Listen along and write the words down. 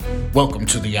Welcome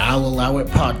to the I'll Allow It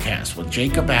podcast with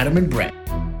Jacob, Adam, and Brett.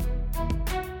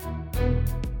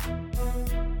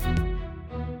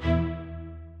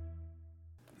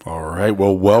 All right,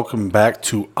 well, welcome back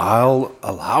to I'll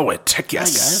Allow It. Heck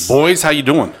yes. Hi, guys. Boys, how you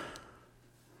doing?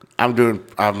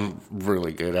 I'm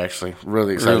really good, actually.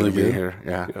 Really excited Really to be good? here.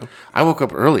 Yeah. I woke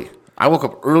up early. I woke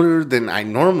up earlier than I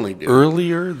normally do.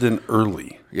 Earlier than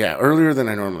early. Yeah, earlier than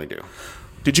I normally do.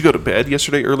 Did you go to bed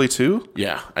yesterday early too?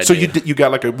 Yeah. So you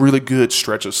got like a really good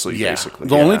stretch of sleep, Yeah. basically.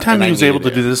 The only time and he I was able to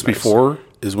needed do it. this before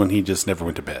is when he just never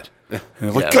went to bed. And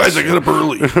I'm like, Yeah, guys, I got up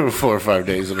early. 4 or 5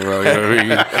 days in a row. You know what I mean?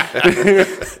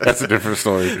 That's a different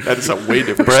story. That is a way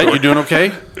different Brett, story. you doing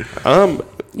okay?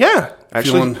 Yeah,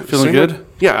 actually, Feeling same good? way.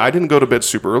 Yeah, I didn't go to bed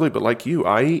super early, but like you,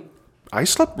 I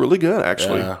slept really good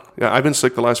actually. Yeah. Yeah, I've been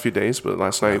sick the last few days, but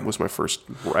last night was my first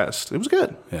rest. It was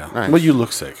good. Yeah. Nice. Well, you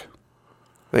look sick.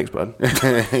 Thanks, bud.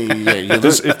 Yeah, you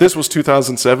If this was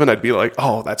 2007, I'd be like,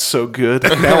 "Oh, that's so good."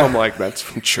 Now I'm like, "That's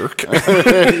jerk."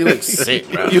 you look sick,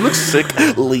 bro. You look sick,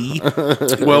 Lee.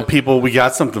 Well, people, we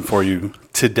got something for you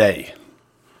today.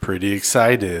 Pretty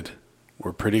excited.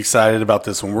 We're pretty excited about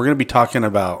this one. We're going to be talking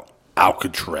about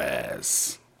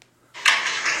Alcatraz.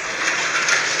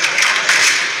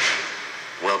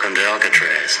 Welcome to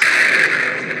Alcatraz.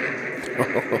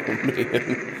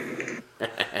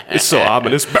 It's so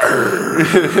ominous.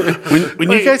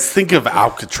 When you guys think of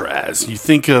Alcatraz, you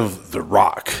think of The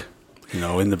Rock,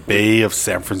 in the Bay of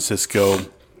San Francisco.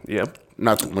 Yep.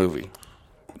 Not the movie.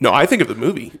 No, I think of the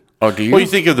movie. Oh, do you? Well, you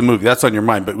think of the movie. That's on your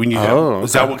mind. But when you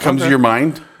is that what comes to your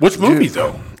mind? Which movie,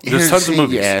 though? There's tons of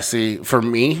movies. Yeah, see, for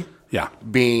me, Yeah.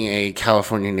 being a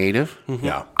California native,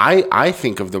 Yeah. I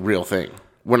think of the real thing.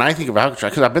 When I think of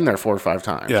Alcatraz, because I've been there 4 or 5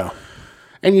 times. Yeah.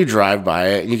 And you drive by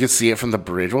it, and you can see it from the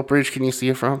bridge. What bridge can you see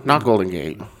it from? Not Golden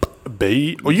Gate.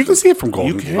 Bay. Well, you can see it from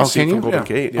Golden You Gate. can see can it from you? Golden Yeah.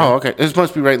 Gate. Yeah. Oh, okay. This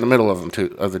must be right in the middle of them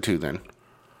two, of the two then.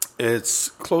 It's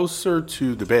closer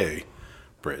to the Bay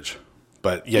Bridge.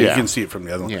 But, yeah, you Yeah. can see it from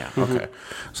the other one. Yeah, okay.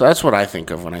 So that's what I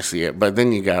think of when I see it. But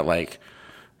then you got, like,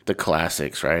 the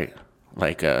classics, right?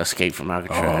 Like Escape from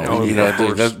Alcatraz. Oh, you yeah,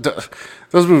 know, of dude,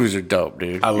 those movies are dope,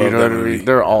 dude. I love you know that what I movie. mean?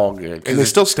 They're all good. 'Cause And they it's-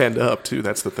 still stand up too.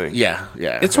 That's the thing. yeah,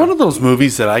 yeah. It's one of those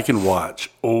movies that I can watch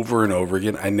over and over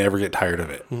again. I never get tired of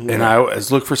it. And I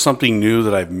always look for something new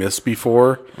that I've missed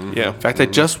before. Yeah. In fact, I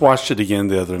just watched it again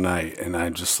the other night, and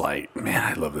I'm just like, man,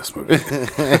 I love this movie.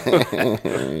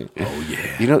 Oh,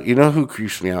 yeah. You know who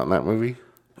creeps me out in that movie?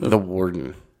 The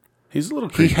warden. He's a little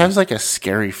He creepy. has like a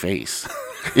scary face.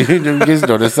 You guys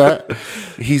notice that?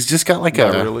 He's just got like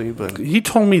Not a really, but He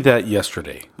told me that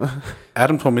yesterday.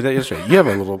 Adam told me that yesterday. You have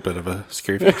a little bit of a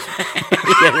scary face.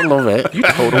 yeah, a little bit. you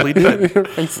totally did. Your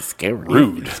face is scary.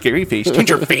 Rude. Scary face. Change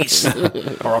your face,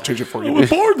 or I'll change it for you. was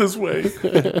born this way.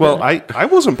 Well, I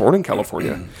wasn't born in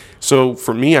California, so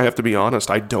for me, I have to be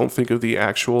honest. I don't think of the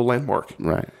actual landmark.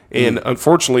 Right. And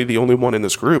unfortunately, the only one in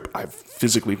this group, I've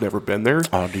physically never been there.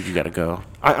 Oh, dude, you gotta go.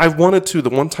 I wanted to. The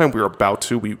one time we were about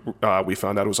to, we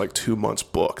found out it was like 2 months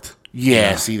booked.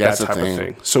 Yeah, see, that's that the type thing. of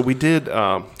thing. So we did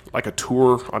like a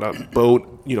tour on a boat,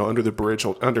 under the bridge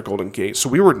under Golden Gate. So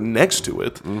we were next to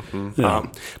it.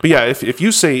 But yeah, if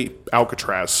you say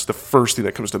Alcatraz, the first thing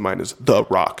that comes to mind is The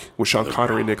Rock with Sean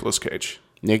Connery and Nicolas Cage.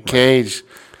 Nick Cage,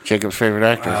 Jacob's favorite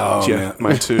actor. Oh, Yeah, man.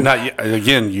 mine too. Not yet.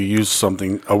 Again, you use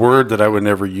a word that I would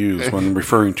never use when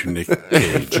referring to Nick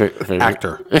Cage. Favorite.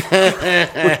 Actor. As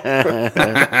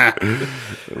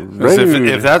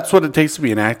if that's what it takes to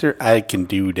be an actor, I can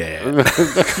do that.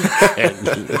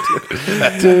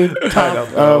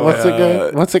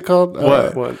 What's it called?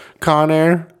 What? Con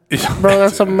Air. Bro,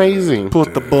 that's amazing.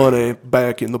 Put the bunny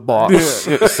back in the box.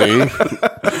 See,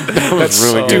 that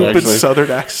was really good. Stupid Actually.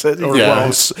 Southern accent. Or Yeah. well,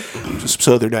 just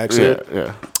Southern accent.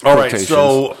 Yeah. All right, Quotations.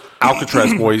 so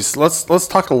Alcatraz, boys. Let's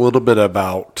talk a little bit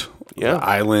about Yeah. the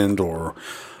island, or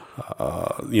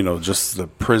just the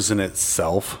prison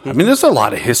itself. I mean, there's a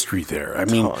lot of history there. I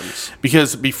mean, Tons.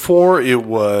 because before it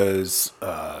was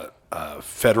a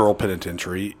federal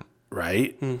penitentiary,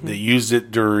 right? They used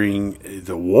it during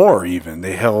the war. Even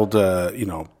they held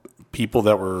people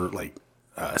that were like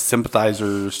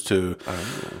sympathizers to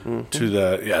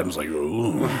the. Yeah, I was like,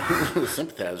 ooh.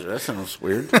 Sympathizer. That sounds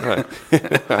weird.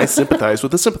 I sympathize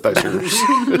with the sympathizers.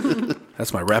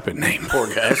 That's my rapid name. Poor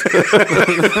guys.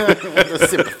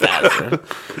 Sympathizer.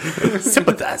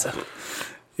 Sympathizer.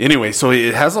 Anyway, so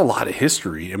it has a lot of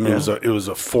history. I mean, it was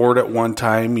a fort at one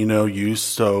time, used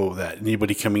so that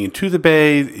anybody coming into the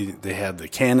bay, they had the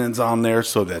cannons on there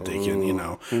so that they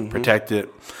can, protect it.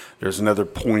 There's another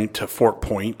point, Fort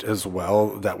Point as well,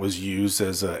 that was used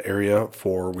as an area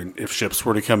for if ships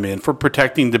were to come in for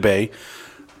protecting the bay.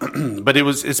 but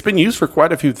it's been used for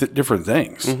quite a few different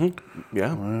things.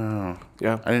 Yeah. Wow.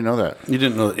 Yeah. I didn't know that. You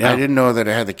didn't know that? Yeah. I didn't know that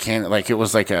it had the cannon. Like it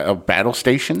was like a battle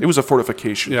station. It was a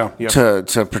fortification. Yeah.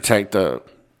 to protect the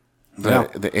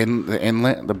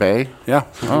inlet, the bay. Yeah.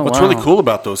 Oh, What's wow. really cool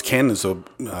about those cannons, though,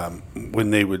 when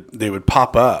they would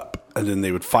pop up and then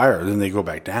they would fire, then they go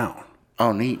back down.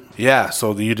 Oh, neat. Yeah,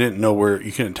 so you couldn't tell where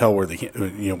where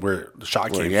the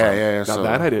shot came Yeah, from. yeah. Now So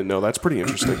that I didn't know. That's pretty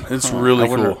interesting. It's really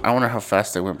cool. I wonder how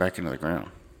fast they went back into the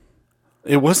ground.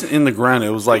 It wasn't in the ground.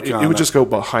 It was like It would just go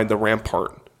behind the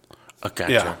rampart.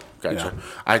 Gotcha. Yeah, Gotcha.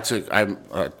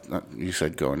 yeah. You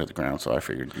said go into the ground, so I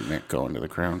figured you meant go into the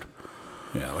ground.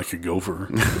 like a gopher.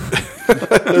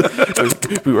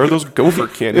 Who are those gopher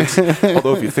cannons?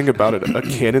 Although, if you think about it, a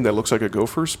cannon that looks like a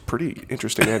gopher's pretty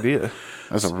interesting idea.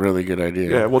 That's a really good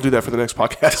idea. Yeah, we'll do that for the next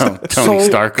podcast. Tony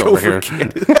Stark over here.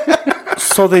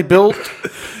 So they built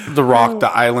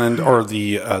the island, or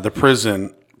the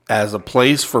prison as a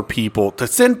place for people to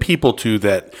send people to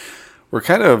that were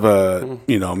kind of,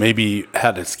 maybe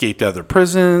had escaped other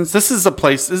prisons. This is a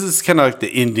place, this is kind of like the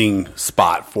ending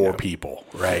spot for people,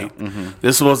 right? Yeah. Mm-hmm.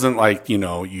 This wasn't like,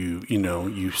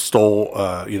 you stole,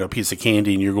 a piece of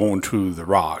candy and you're going to the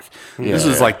Rock. Yeah. This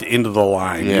is like the end of the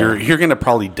line. Yeah. You're going to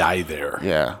probably die there.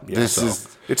 Yeah.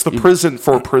 It's the prison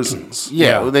for prisons.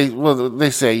 Yeah. They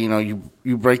say,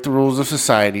 you break the rules of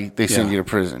society, they send you to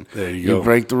prison. There you go. You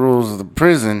break the rules of the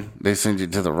prison, they send you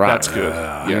to the Rock. That's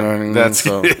good. You know what I mean? That's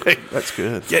That's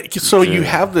good. Yeah, so you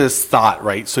have this thought,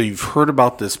 right? So you've heard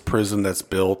about this prison that's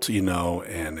built,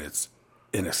 and it's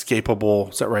inescapable.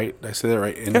 Is that right? Did I say that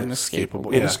right?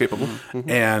 Inescapable. Yeah. Inescapable.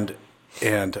 Mm-hmm.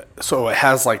 And so it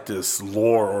has like this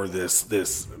lore or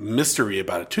this mystery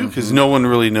about it too, because no one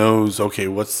really knows. Okay,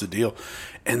 what's the deal?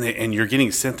 And you're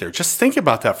getting sent there. Just think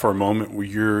about that for a moment, where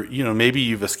you're, maybe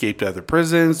you've escaped other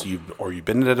prisons, you've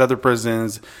been at other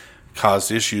prisons,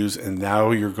 caused issues, and now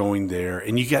you're going there,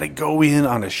 and you got to go in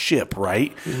on a ship,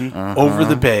 right, over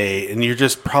the bay, and you're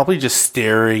probably just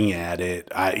staring at it.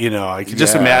 I can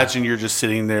just imagine you're just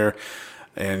sitting there,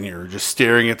 and you're just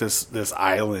staring at this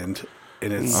island.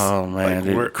 And it's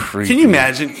creepy. Can you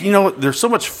imagine? There's so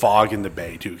much fog in the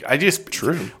bay too.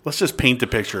 Let's just paint the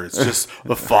picture. It's just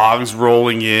the fog's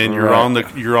rolling in. You're on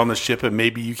the ship, and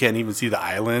maybe you can't even see the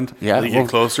island. Yeah, as you get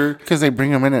closer because they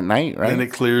bring them in at night, right? And it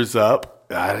clears up.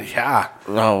 Yeah.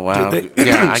 Oh wow. Did they?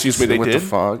 Yeah. Excuse me. They with did the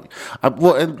fog.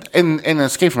 In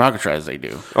Escape from Alcatraz, they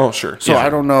do. Oh sure. So I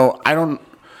don't know. I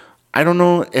don't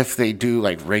know if they do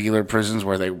like regular prisons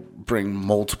where they bring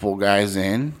multiple guys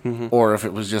in, or if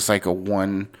it was just like a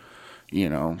one,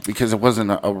 because it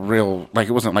wasn't a real, like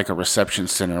it wasn't like a reception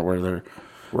center where they're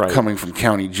coming from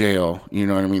county jail. You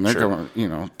know what I mean? They're going,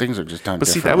 things are just done. But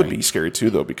see, that would be scary too,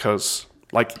 though, because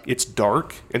like it's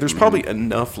dark and there's probably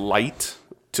enough light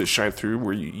to shine through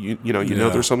where you know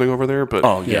there's something over there. But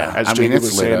as Jamie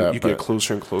was saying, you get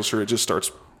closer and closer, it just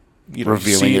starts.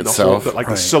 Revealing itself,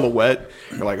 the silhouette.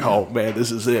 You're like, oh man, this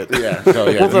is it. Yeah,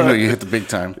 well, you hit the big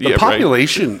time. The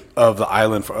population of the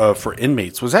island for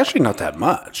inmates was actually not that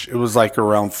much. It was like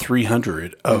around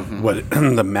 300 of what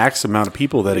the max amount of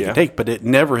people that it could take, but it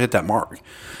never hit that mark.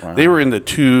 Wow. They were in the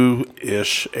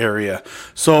 2-ish area.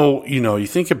 So you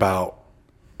think about.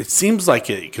 It seems like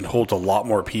it can hold a lot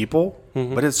more people,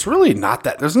 but it's really not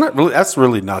that. That's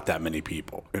really not that many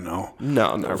people, No,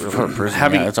 not really. For a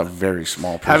prison, it's a very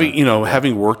small prison.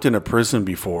 Having worked in a prison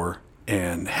before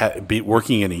and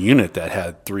working in a unit that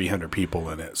had 300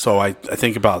 people in it, so I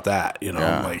think about that.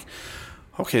 I'm like,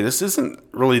 okay, this isn't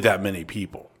really that many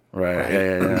people, right?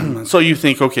 Yeah. So you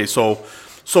think, okay, so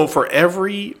for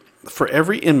every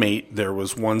inmate there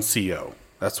was one CO.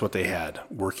 That's what they had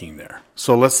working there.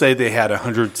 So let's say they had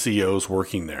 100 COs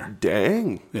working there.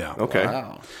 Dang. Yeah. Okay.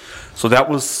 Wow.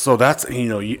 That's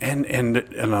and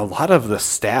a lot of the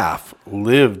staff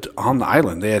lived on the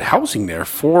island. They had housing there.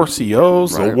 4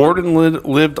 COs. Right. The warden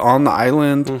lived on the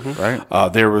island.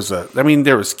 Right. There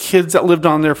was kids that lived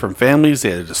on there from families.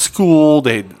 They had a school.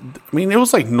 It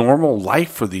was like normal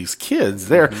life for these kids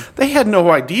there. They had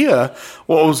no idea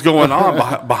what was going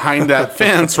on behind that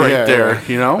fence right there.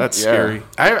 That's scary.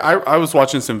 I was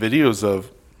watching some videos of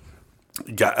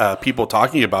people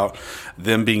talking about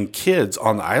them being kids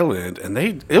on the island, and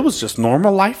it was just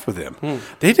normal life for them.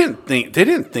 They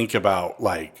didn't think about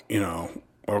like,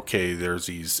 okay, there's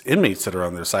these inmates that are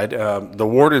on their side. The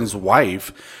warden's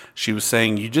wife, she was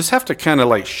saying you just have to kind of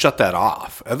like shut that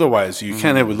off. Otherwise, you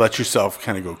kind of would let yourself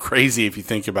kind of go crazy if you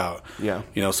think about,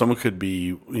 someone could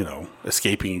be,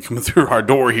 escaping and coming through our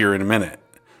door here in a minute.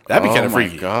 That'd be kind of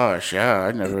freaky. Oh my gosh, yeah,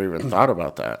 I never even thought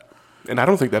about that. And I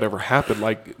don't think that ever happened.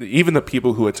 Like, even the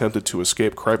people who attempted to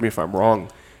escape, correct me if I'm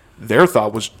wrong, their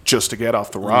thought was just to get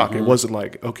off the rock. It wasn't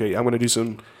like, okay, I'm going to do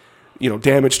some,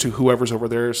 damage to whoever's over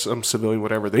there, some civilian,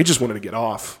 whatever. They just wanted to get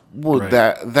off. Well,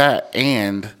 that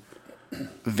and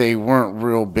they weren't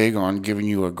real big on giving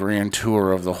you a grand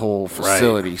tour of the whole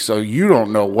facility, so you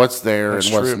don't know what's there and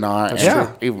what's not,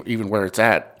 even where it's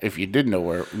at. If you did know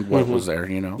what was there,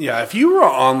 Yeah, if you were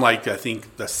on I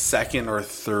think the second or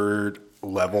third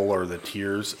level or the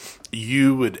tiers,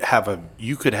 you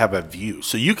could have a view,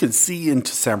 so you could see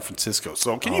into San Francisco.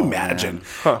 So can you imagine?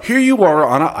 Here you are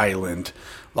on an island,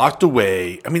 locked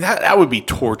away. I mean, that would be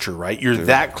torture, right? You're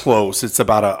that close. It's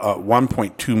about a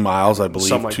 1.2 miles, I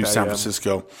believe, to San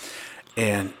Francisco.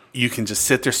 And you can just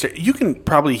sit there. You can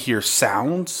probably hear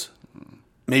sounds,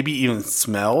 maybe even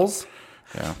smells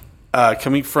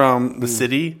coming from the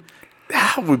city.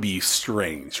 That would be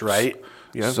strange, right?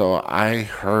 Yeah. So I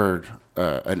heard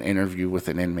an interview with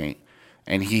an inmate,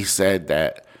 and he said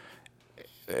that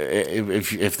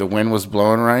if the wind was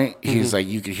blowing right, he's like,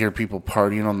 you could hear people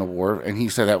partying on the wharf, and he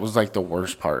said that was the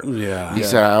worst part. Yeah. He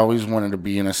said, I always wanted to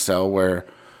be in a cell where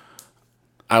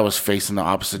I was facing the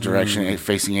opposite direction,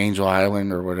 facing Angel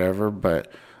Island or whatever, but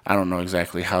I don't know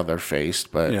exactly how they're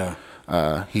faced, but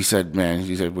he said,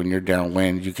 when you're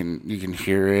downwind, you can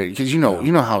hear it, because you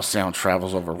know how sound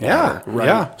travels over water. Yeah, right.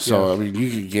 Yeah. So I mean, you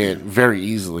could get very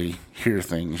easily hear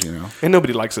things, And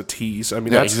nobody likes a tease. I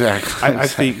mean, that's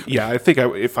exactly. I think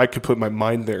if I could put my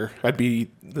mind there, I'd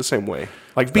be the same way.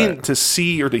 Like being to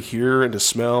see or to hear and to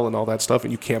smell and all that stuff,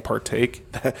 and you can't partake.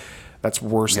 That's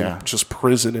worse than just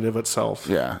prison in of itself.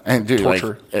 Yeah, and dude,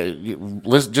 torture.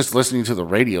 Just listening to the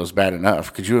radio is bad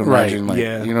enough. Could you imagine?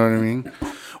 You know what I mean?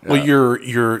 Well,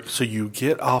 so you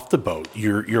get off the boat.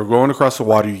 You're going across the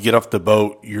water. You get off the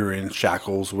boat. You're in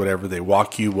shackles, whatever. They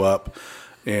walk you up,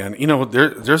 and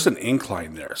there's an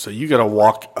incline there. So you got to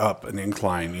walk up an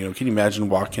incline. Can you imagine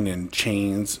walking in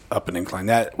chains up an incline?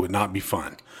 That would not be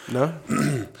fun. No,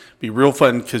 be real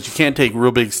fun because you can't take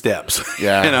real big steps.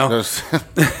 Yeah,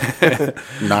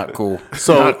 not cool.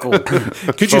 So, not cool.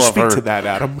 Could you speak to that,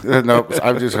 Adam? Nope,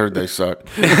 I've just heard they suck.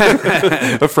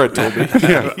 A friend told me.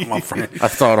 Yeah, my friend. I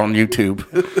saw it on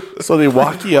YouTube. So they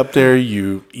walk you up there.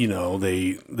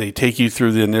 They take you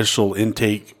through the initial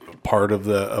intake part of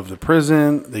the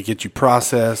prison. They get you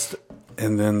processed,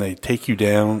 and then they take you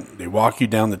down. They walk you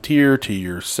down the tier to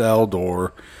your cell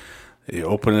door. They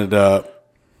open it up.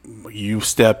 You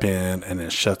step in, and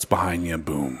it shuts behind you. And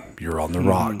boom, you're on the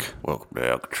rock. Welcome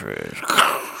to Alcatraz.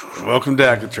 Welcome to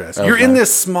Alcatraz. You're in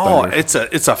this small. It's a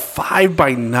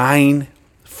 5x9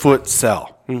 foot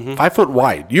cell, 5 foot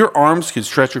wide. Your arms could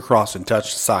stretch across and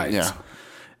touch the sides. Yeah,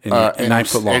 and 9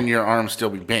 foot long, and your arms still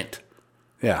be bent.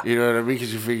 Yeah, you know what I mean?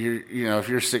 Because you figure, if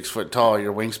you're 6 foot tall,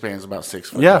 your wingspan's about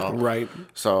 6 foot. Yeah, tall. Right.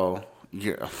 So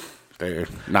they're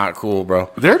not cool, bro.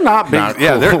 They're not big. Not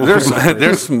yeah, cool.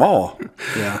 they're small.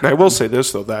 Yeah. And I will say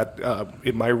this though, that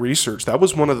in my research, that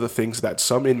was one of the things that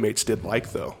some inmates did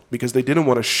like though, because they didn't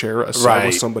want to share a cell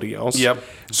with somebody else. Yep.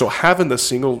 So having the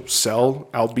single cell,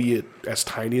 albeit as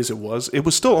tiny as it was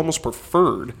still almost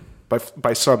preferred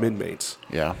by some inmates.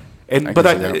 Yeah. But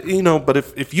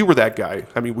if you were that guy,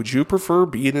 I mean, would you prefer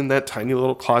being in that tiny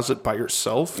little closet by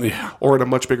yourself, or in a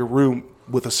much bigger room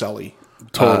with a cellie?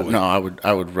 Totally. No,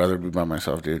 I would rather be by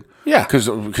myself, dude. Yeah.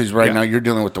 Because right now you're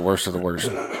dealing with the worst of the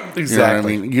worst. Exactly. You know what I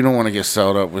mean? You don't want to get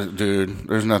celled up with, dude.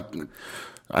 There's nothing.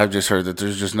 I've just heard that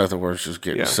there's just nothing worse just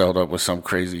getting celled up with some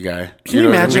crazy guy. Can you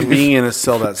imagine being in a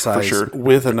cell that size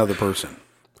with another person?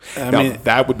 I mean,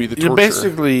 that would be the torture. You're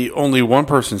basically only one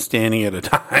person standing at a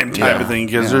time type of thing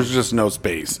because there's just no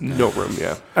space. No room,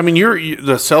 yeah. I mean,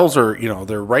 the cells are,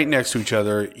 they're right next to each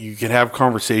other. You can have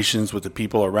conversations with the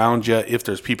people around you. If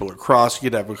there's people across, you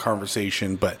could have a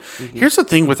conversation. But here's the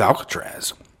thing with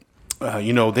Alcatraz.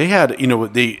 They had,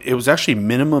 it was actually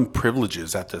minimum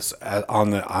privileges at the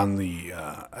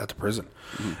prison.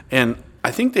 And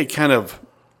I think they kind of,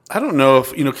 I don't know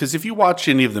if, because if you watch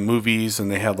any of the movies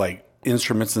and they had like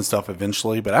instruments and stuff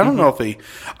eventually, but I don't know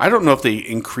if they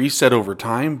increased that over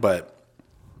time, but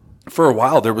for a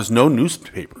while there was no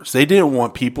newspapers. They didn't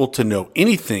want people to know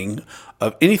anything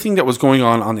that was going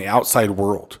on the outside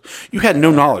world. You had no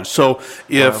knowledge. So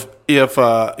if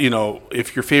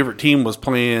your favorite team was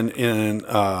playing in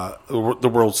the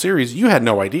World Series, you had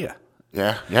no idea.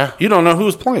 Yeah. You don't know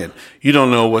who's playing. You don't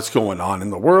know what's going on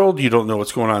in the world. You don't know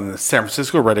what's going on in San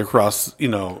Francisco, right across,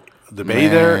 the bay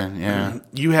there. Yeah.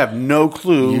 You have no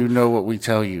clue. You know what we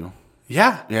tell you.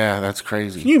 Yeah. Yeah, that's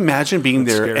crazy. Can you imagine being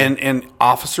there scary. and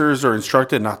officers are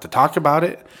instructed not to talk about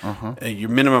it? Your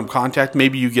minimum contact,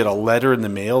 maybe you get a letter in the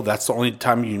mail. That's the only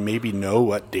time you maybe know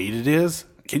what date it is.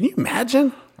 Can you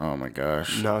imagine? Oh my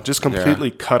gosh. No, just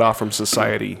completely cut off from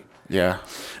society. Yeah.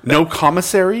 No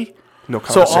commissary. No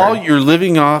So commissary. all you're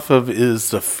living off of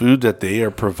is the food that they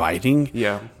are providing.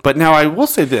 Yeah. But now I will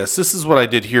say this. This is what I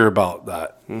did hear about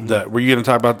that. That were you going to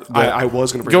talk about? I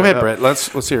was going to bring Go that ahead, up. Brett.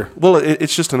 Let's hear. Well,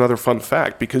 it's just another fun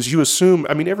fact because you assume,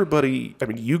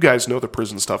 you guys know the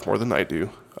prison stuff more than I do.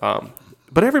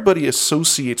 But everybody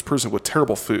associates prison with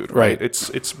terrible food, right? Right.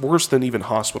 It's worse than even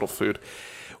hospital food.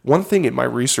 One thing in my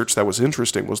research that was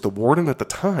interesting was the warden at the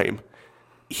time,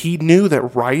 he knew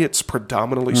that riots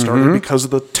predominantly started because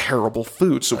of the terrible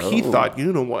food. So he thought,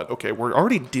 you know what? Okay, we're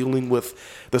already dealing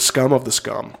with the scum of the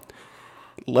scum.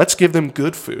 Let's give them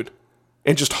good food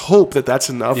and just hope that that's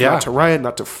enough Yeah. not to riot,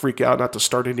 not to freak out, not to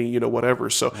start any, whatever.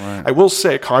 So I will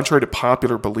say, contrary to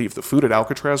popular belief, the food at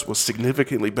Alcatraz was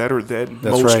significantly better than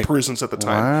most right. prisons at the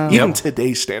time, Wow. even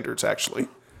today's standards, actually.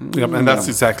 Yep, and that's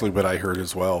exactly what I heard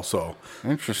as well. So,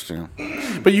 Interesting.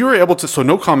 but you were able to. So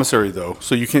no commissary though.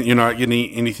 So you're not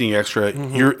getting anything extra.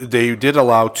 They did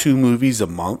allow 2 movies a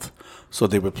month. So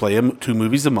they would play 2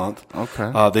 movies a month.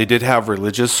 Okay. They did have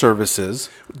religious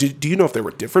services. Do you know if they were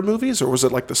different movies or was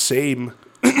it like the same,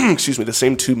 the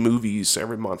same 2 movies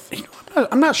every month?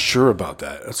 I'm not sure about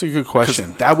that. That's a good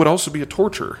question. That would also be a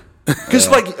torture. Because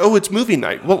it's movie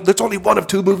night. Well, that's only one of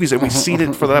 2 movies, and we've seen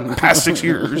it for the past 6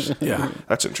 years. Yeah.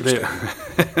 That's interesting.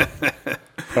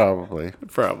 Probably.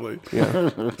 Probably.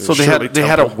 Yeah. So Shirley they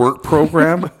had a Temple. work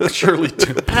program. Shirley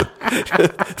Temple.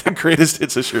 The greatest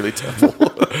hits of Shirley Temple.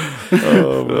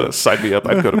 Sign me up.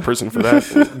 I'd go to prison for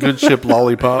that. Good chip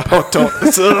lollipop.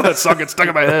 That song gets stuck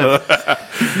in my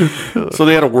head. So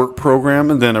they had a work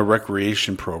program and then a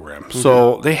recreation program.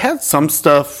 So they had some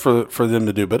stuff for them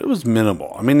to do, but it was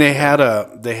minimal. I mean, they had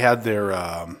their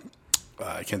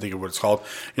I can't think of what it's called.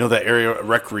 That area,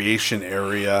 recreation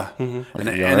area,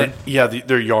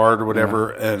 their yard or whatever.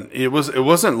 And it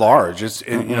wasn't large. It's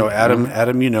Adam,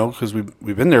 because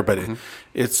we've been there, but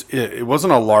it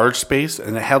wasn't a large space,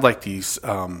 and it had like these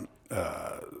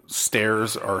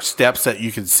stairs or steps that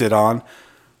you could sit on.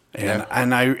 And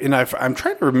I'm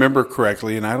trying to remember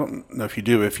correctly, and I don't know if you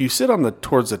do. If you sit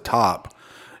towards the top,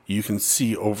 you can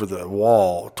see over the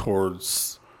wall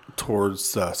towards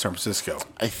San Francisco.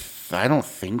 I don't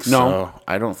think so. No.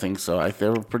 I don't think so. They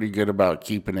were pretty good about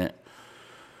keeping the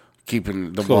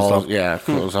Closed walls, off.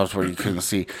 closed off where you couldn't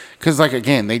see. Because,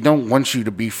 again, they don't want you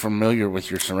to be familiar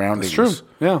with your surroundings. That's true.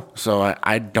 Yeah. So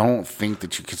I don't think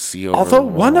that you could see over. Although the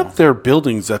one wall. of their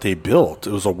buildings that they built,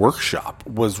 it was a workshop,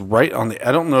 was right on the.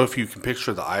 I don't know if you can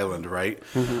picture the island, right?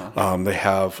 They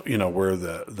have where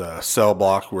the cell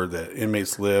block where the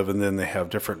inmates live, and then they have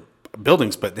different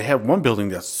buildings. But they have one building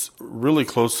that's really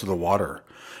close to the water.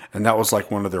 And that was like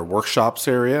one of their workshops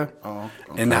area. Oh,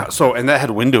 okay. And that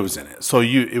had windows in it. So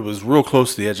it was real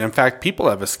close to the edge. In fact, people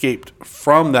have escaped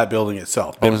from that building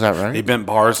itself. Oh, is that right? They bent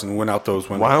bars and went out those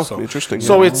windows. Wow, so, interesting.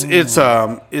 So it's they did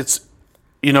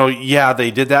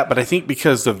that, but I think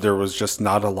because there was just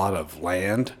not a lot of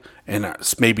land and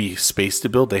maybe space to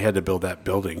build, they had to build that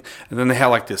building. And then they had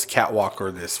like this catwalk or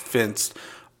this fenced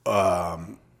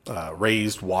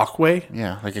raised walkway.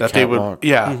 Yeah, like a that catwalk.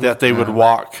 that they would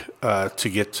walk to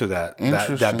get to that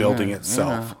building yeah,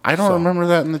 itself. yeah. I don't remember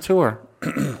that in the tour.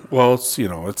 Well, you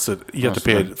have to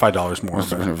pay $5 more. Must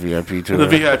have been a VIP tour. The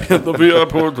VIP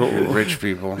tour. Rich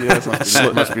people.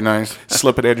 Yeah, must be nice.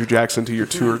 Slipping Andrew Jackson to your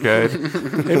tour guide.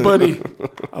 Hey, buddy,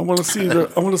 I want to see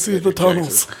the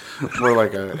tunnels. More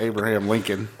like a Abraham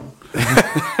Lincoln.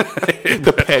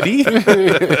 The penny?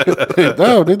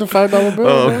 No, did the $5 bill?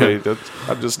 Oh, okay.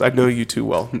 I know you too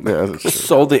well. Yeah, that's true.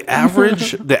 So the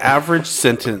average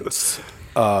sentence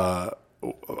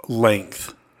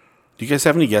length. Do you guys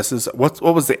have any guesses? What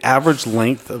was the average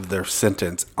length of their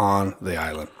sentence on the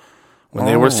island when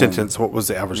they were sentenced? What was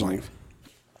the average length?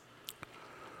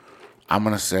 I'm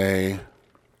gonna say.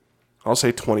 I'll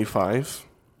say 25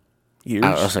 years.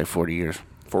 I'll say 40 years.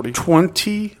 40.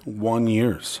 21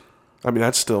 years. I mean,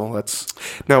 that's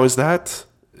now, is that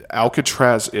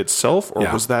Alcatraz itself, or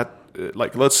Yeah. was that,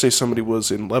 let's say somebody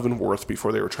was in Leavenworth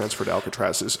before they were transferred to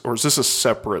Alcatraz, or is this a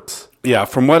separate? Yeah,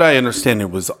 from what I understand, it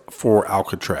was for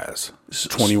Alcatraz.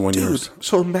 21 Dude, years.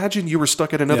 So imagine you were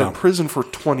stuck at another Yeah. prison for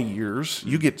 20 years.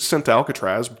 You get sent to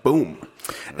Alcatraz, boom.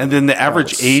 And then the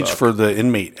average would age suck. for the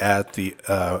inmate at the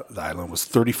island was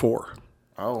 34.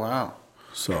 Oh wow.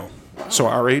 So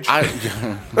our age?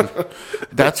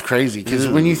 That's crazy because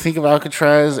when you think of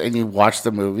Alcatraz and you watch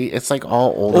the movie, it's like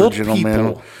all older Old gentlemen.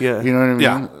 people. Yeah. You know what I mean?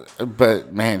 Yeah.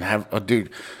 But man,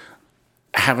 dude,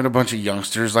 having a bunch of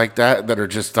youngsters like that are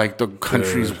just like the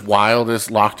country's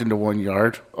wildest, locked into one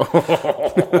yard. Yeah,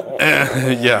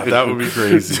 that would be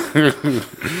crazy.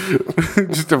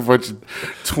 Just a bunch of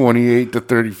 28 to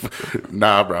 30.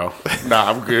 Nah, bro.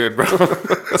 Nah, I'm good, bro.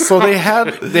 So they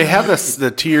had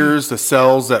the tiers, the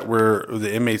cells that were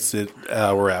the inmates that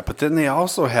were at, but then they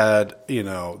also had,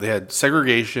 they had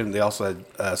segregation. They also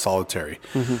had solitary.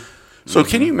 So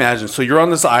can you imagine? So you're on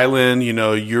this island, you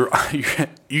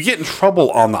get in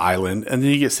trouble on the island, and then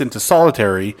you get sent to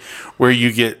solitary, where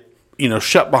you get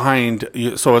shut behind.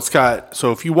 So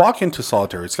if you walk into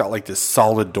solitary, it's got like this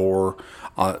solid door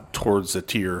towards the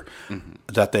tier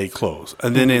that they close,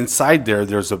 and then inside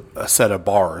there's a set of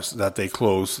bars that they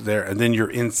close there, and then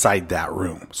you're inside that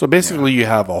room. So basically, you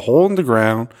have a hole in the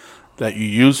ground that you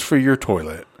use for your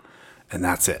toilet, and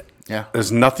that's it. Yeah,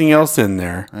 there's nothing else in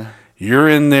there. You're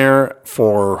in there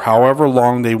for however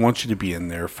long they want you to be in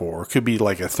there for. It could be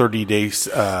like a 30-day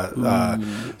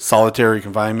solitary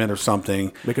confinement or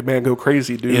something. Make a man go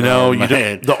crazy, dude.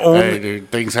 Dude,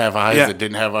 things have eyes that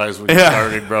didn't have eyes when you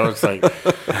started, bro. It's like,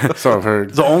 so I've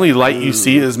heard. The only light you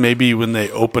see is maybe when they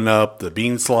open up the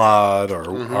bean slot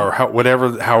or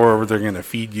however they're going to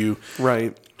feed you.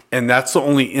 Right. And that's the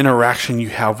only interaction you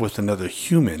have with another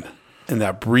human. In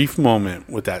that brief moment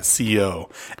with that CO,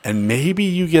 and maybe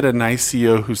you get a nice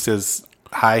CO who says,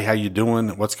 "Hi, how you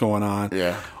doing? What's going on?"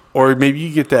 Yeah. Or maybe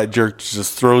you get that jerk that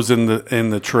just throws in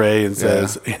the tray and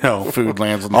says, food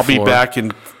lands on the I'll floor. be back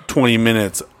in 20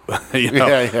 minutes.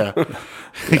 Yeah.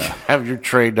 Have your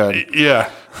tray done. Yeah.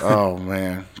 Oh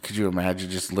man, could you imagine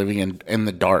just living in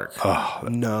the dark? Oh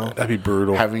no, that'd be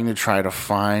brutal. Having to try to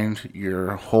find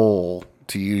your hole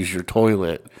to use your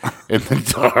toilet in the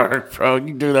dark, bro.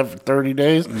 You do that for 30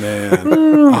 days?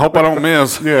 Man, I hope I don't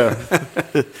miss. Yeah.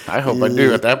 I hope I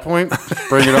do. At that point,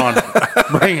 bring it on.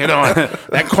 Bring it on.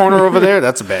 That corner over there,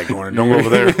 that's a bad corner. Don't go over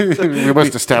there. We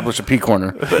must establish a P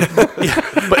corner. But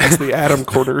it's the Adam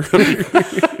corner.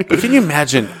 But can you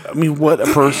imagine, what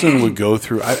a person would go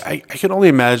through? I can only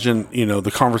imagine,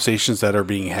 the conversations that are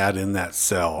being had in that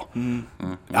cell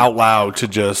out loud to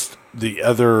just the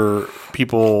other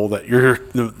people that you're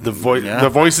the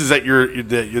voices that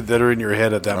that are in your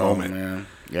head at that moment. Man.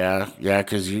 Yeah,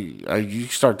 because you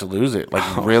start to lose it.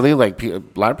 Like really, like a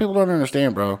lot of people don't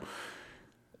understand, bro.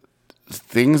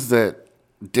 Things that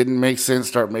didn't make sense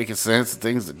start making sense.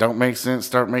 Things that don't make sense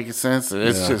start making sense.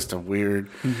 It's just a weird.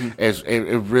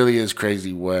 It really is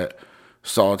crazy what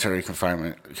solitary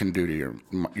confinement can do to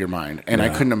your mind, and I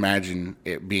couldn't imagine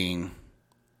it being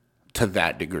to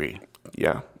that degree.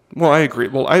 Yeah. Well, I agree.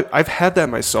 Well, I've had that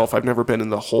myself. I've never been in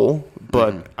the hole,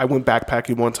 but I went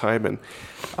backpacking one time, and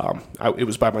it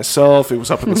was by myself. It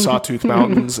was up in the Sawtooth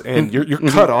Mountains, and you're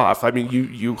cut off. I mean,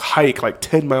 you hike like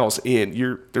 10 miles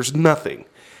in. There's nothing.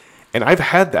 And I've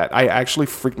had that. I actually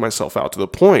freaked myself out to the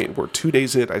point where 2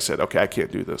 days in, I said, okay, I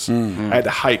can't do this. I had to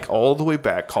hike all the way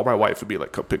back, call my wife, and be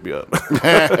like, come pick me up.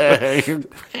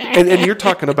 and you're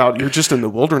talking about, you're just in the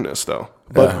wilderness, though.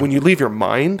 But when you leave your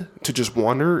mind to just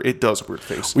wander, it does weird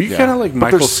things. Well, you kind of like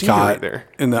Michael Scott there.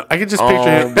 I could just picture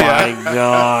him. Oh my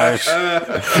gosh!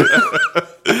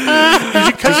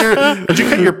 Did you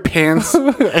cut your pants?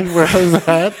 And where was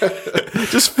that?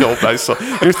 Just feel myself.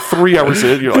 You're 3 hours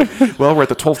in. You're like, well, we're at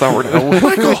the 12th hour now.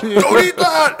 Michael, don't eat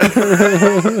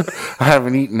that. I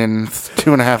haven't eaten in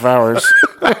 2.5 hours.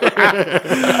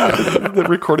 The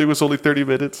recording was only 30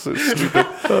 minutes. So stupid.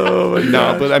 Oh my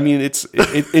god! But I mean,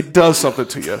 it does something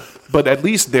to you. But at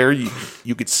least there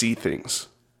you could see things,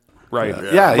 right?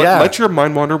 Yeah. Let your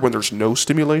mind wander when there's no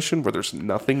stimulation, where there's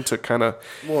nothing to kind of.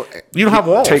 Well, you don't have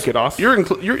walls. Take it off. You're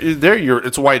there.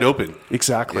 It's wide open.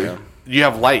 Exactly. Yeah. You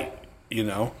have light.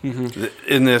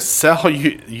 In this cell,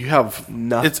 you have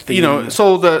nothing. It's,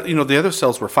 so the other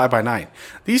cells were 5x9.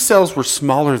 These cells were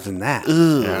smaller than that.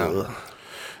 Yeah.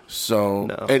 So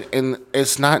and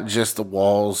it's not just the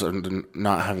walls and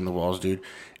not having the walls, dude.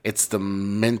 It's the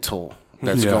mental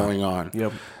that's going on.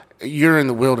 Yep. You're in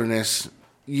the wilderness.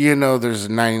 There's a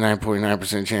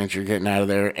 99.9% chance you're getting out of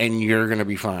there, and you're gonna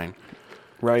be fine.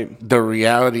 Right. The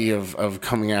reality of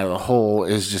coming out of the hole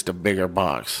is just a bigger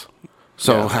box.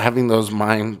 So having those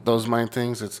mind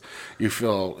things, you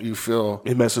feel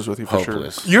it messes with you for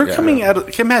hopeless. sure. You're coming out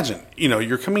of. Imagine,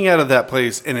 you're coming out of that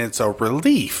place, and it's a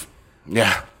relief.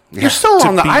 Yeah. You're still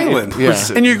on the island,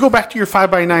 and you go back to your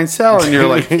 5x9 cell, and you're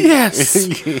like, yes,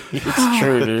 it's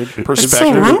true, dude. it's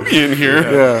so roomy in here.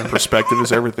 Yeah. Perspective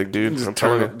is everything, dude. I'm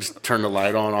telling you. Just turn the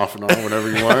light on, off and on,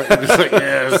 whenever you want. Just like,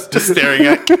 yes. Just staring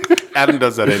at. Adam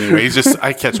does that anyway.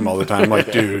 I catch him all the time. I'm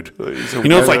like, dude,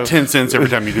 it's like 10 cents every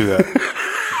time you do that.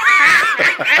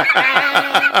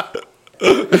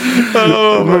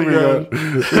 Oh my god!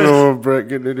 You don't want Brett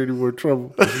getting in any more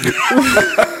trouble.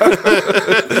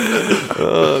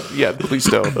 Yeah, please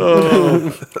don't.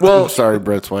 Well, sorry,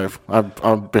 Brett's wife.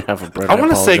 On behalf of Brett, I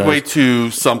want to apologize. segue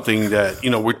to something that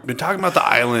we've been talking about the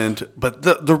island, but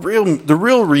the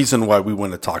real reason why we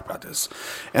want to talk about this,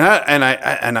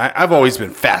 I've always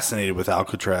been fascinated with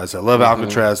Alcatraz. I love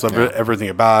Alcatraz, love everything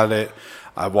about it.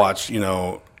 I've watched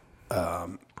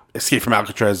Escape from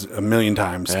Alcatraz a million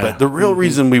times, but the real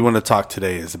reason we want to talk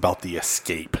today is about the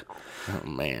escape. Oh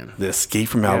man, The escape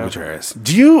from Alcatraz.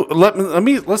 Do you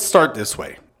let's start this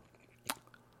way.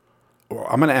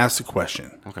 I'm going to ask a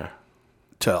question. okay.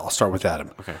 I'll start with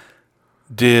Adam. Okay.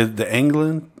 Did the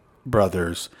Anglin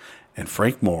brothers and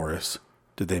Frank Morris,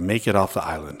 did they make it off the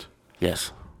island?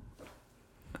 Yes.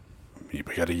 We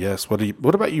got a yes. What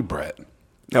about you, Brett?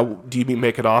 Now, do you mean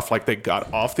make it off like they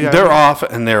got off the They're island? off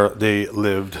and they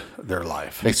lived their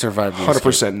life. They survived. The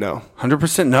escape. 100% no.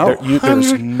 100% no.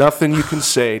 There's nothing you can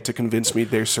say to convince me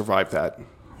they survived that.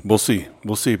 We'll see.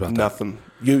 We'll see about that. Nothing.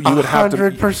 You would have to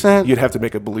 100%? You'd have to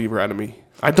make a believer out of me.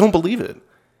 I don't believe it.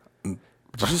 Did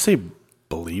you say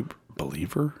believer?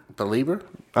 Believer?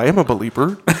 I am a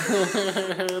believer.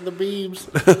 The Beebs.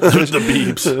 The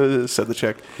Beebs. Said the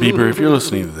check. Bieber, if you're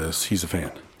listening to this, he's a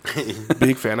fan.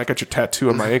 Big fan. I got your tattoo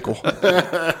on my ankle. Sure,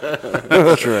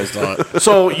 I saw it.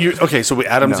 So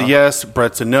Adam's a No. yes,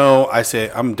 Brett's a no. I say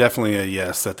I'm definitely a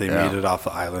yes that they Yeah. made it off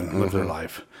the island and lived their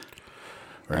life.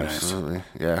 Very nice. Absolutely.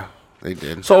 Yeah, they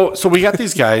did. So we got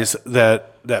these guys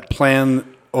that plan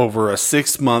over a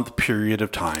 6-month period of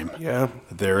time. Yeah.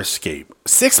 Their escape.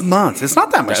 6 months. It's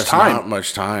not that much That's time. not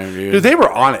much time, dude. Dude, they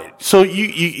were on it. So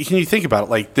you think about it,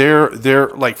 like they're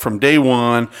like from day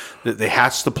one that they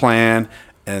hatched the plan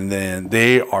and then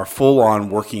they are full on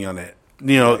working on it.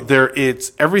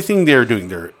 It's everything they're doing.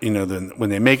 They're then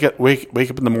when they wake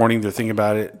up in the morning, they're thinking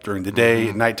about it during the day,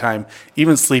 at nighttime,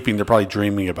 even sleeping. They're probably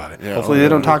dreaming about it. Hopefully, they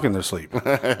don't talk in their sleep.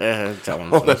 Tell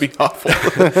them. Oh, that'd be awful.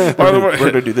 We're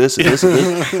going to do this and this and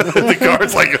this. The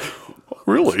guard's like,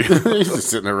 really? He's just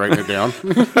sitting there writing it down.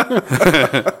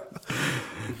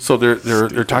 So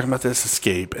they're talking about this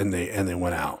escape, and they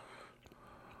went out.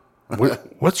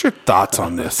 What's your thoughts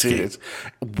on this Dude, escape?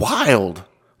 it's wild.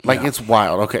 Like, it's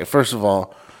wild. Okay, first of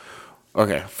all,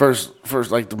 first,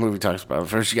 like the movie talks about,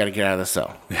 first you got to get out of the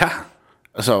cell. Yeah.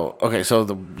 So, so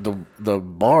the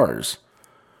bars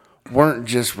weren't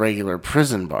just regular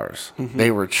prison bars.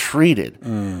 They were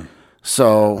treated.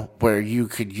 So, where you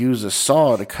could use a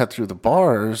saw to cut through the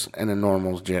bars in a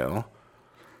normal jail,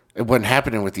 it wasn't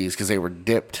happening with these because they were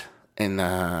dipped in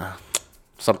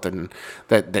something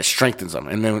that strengthens them.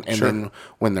 And then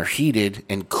when they're heated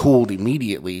and cooled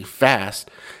immediately, fast,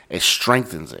 it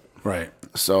strengthens it. Right.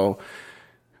 So,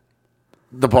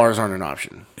 the bars aren't an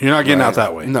option. You're not getting out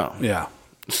that way. No. Yeah.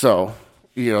 So,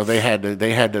 they had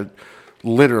to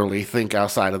literally think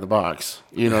outside of the box.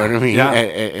 You know what I mean? Yeah.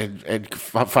 And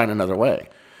find another way.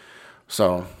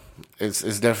 So,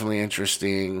 it's definitely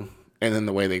interesting. And then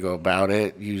the way they go about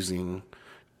it, using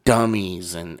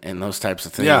dummies and those types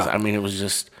of things. Yeah. I mean, it was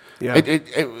just, Yeah.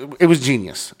 it was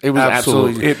genius. It was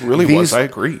absolutely. It really was. I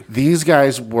agree. These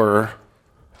guys were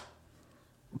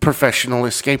professional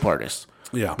escape artists.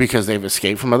 Yeah. Because they've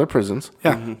escaped from other prisons.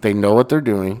 Yeah. They know what they're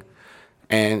doing.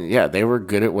 And yeah, they were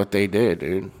good at what they did,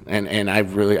 dude. And I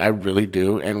really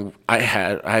do. And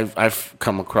I've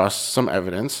come across some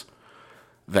evidence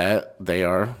that they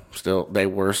were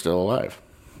still alive.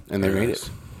 And they made it.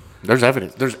 There's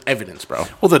evidence. There's evidence, bro.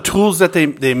 Well, the tools that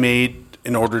they made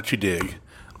in order to dig,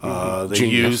 they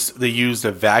Genius. used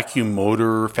a vacuum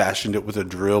motor, fashioned it with a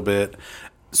drill bit,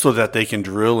 so that they can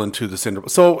drill into the cinder.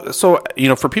 So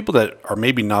for people that are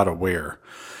maybe not aware,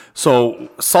 so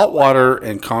salt water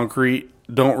and concrete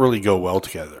don't really go well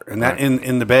together, and that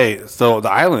in the bay. So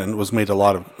the island was made a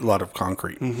lot of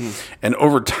concrete, and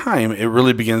over time it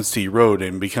really begins to erode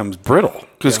and becomes brittle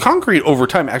because concrete over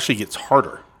time actually gets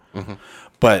harder.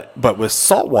 But with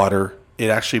salt water, it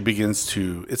actually begins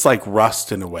to, it's like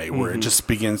rust in a way where it just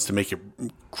begins to make it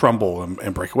crumble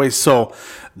and break away. So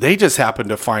they just happen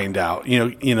to find out,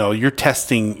 you're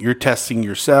testing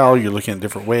your cell, you're looking at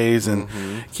different ways. And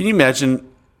can you imagine,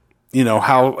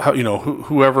 how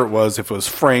whoever it was, if it was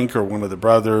Frank or one of the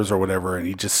brothers or whatever, and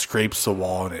he just scrapes the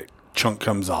wall and a chunk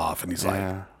comes off and he's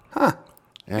like,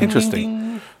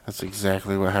 interesting. That's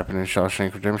exactly what happened in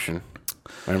Shawshank Redemption.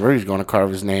 Remember, he's going to carve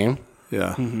his name,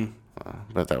 Yeah.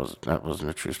 but that wasn't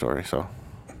a true story. So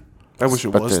I wish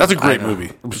it But was. That's a great I know.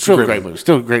 movie. Still a great movie.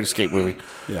 Still a great escape movie.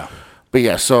 Yeah. But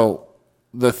yeah, so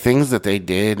the things that they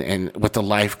did and with the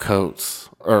life coats,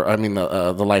 or I mean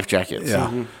the life jackets.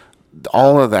 Yeah.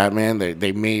 all of that, man.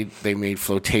 They made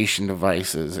flotation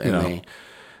devices, and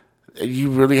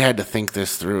you really had to think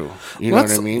this through. You know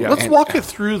what I mean? Let's walk it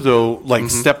through though, like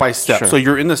step by step. Sure. So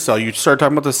you're in the cell. You start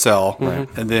talking about the cell,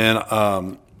 and then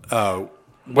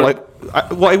Well,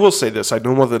 I will say this. I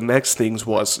know one of the next things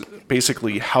was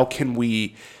basically how can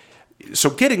we. So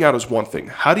getting out is one thing.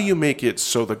 How do you make it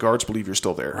so the guards believe you're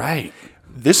still there? right.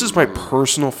 This is my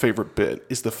personal favorite bit,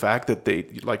 is the fact that they,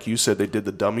 like you said, they did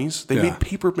the dummies. They made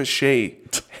paper mache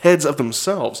heads of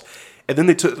themselves. And then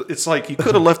they took, it's like you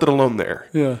could have left it alone there.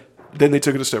 Yeah. Then they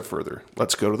took it a step further.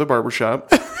 Let's go to the barbershop.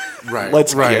 Right.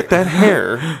 Let's get that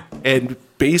hair and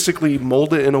basically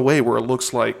mold it in a way where it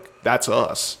looks like that's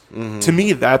us. To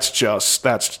me, that's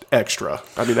extra.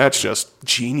 I mean, that's just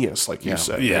genius, like you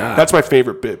said. Yeah. That's my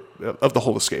favorite bit of the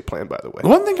whole escape plan, by the way. The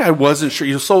one thing I wasn't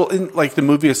sure, so in like the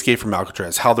movie Escape from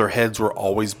Alcatraz, how their heads were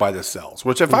always by the cells.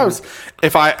 Which I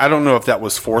don't know if that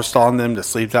was forced on them to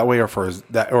sleep that way,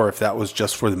 or if that was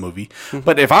just for the movie.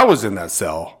 But if I was in that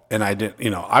cell and I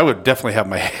didn't, I would definitely have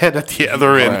my head at the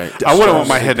other end. Right. I wouldn't want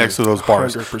my head next to those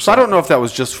bars. 100%. So I don't know if that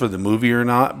was just for the movie or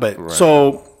not. But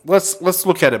so let's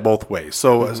look at it both ways.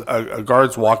 So a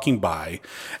guard's walking by,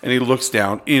 and he looks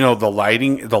down.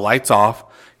 The light's off.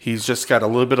 He's just got a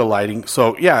little bit of lighting.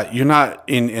 So yeah, you're not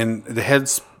in the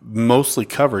head's mostly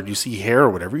covered. You see hair or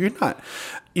whatever. You're not.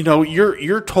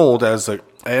 You're told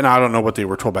and I don't know what they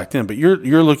were told back then, but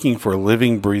you're looking for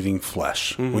living, breathing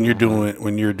flesh when you're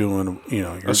doing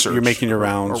you're making your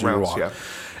rounds, your walk,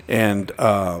 and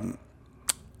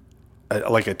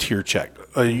like a tear check.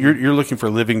 You're looking for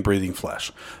living, breathing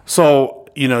flesh. So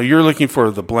you're looking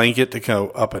for the blanket to go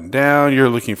up and down. You're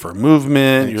looking for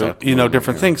movement. Exactly.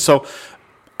 Different things. So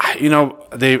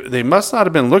they must not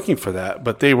have been looking for that,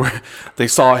 but they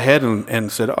saw a head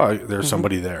and said, "Oh, there's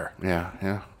somebody there."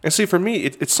 Yeah. And see, for me,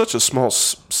 it's such a small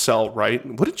cell, right?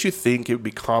 What did you think it would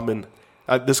be common?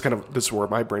 This is where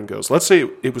my brain goes. Let's say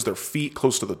it was their feet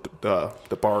close to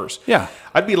the bars. Yeah.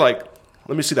 I'd be like,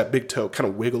 let me see that big toe, kind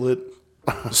of wiggle it,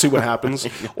 see what happens.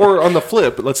 Or on the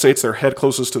flip, let's say it's their head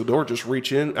closest to the door, just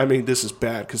reach in. I mean, this is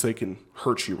bad because they can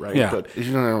hurt you, right? Yeah. But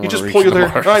You don't ever you wanna just reach pull your the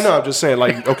hair. bars. I know. I'm just saying,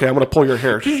 like, okay, I'm going to pull your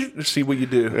hair. Just see what you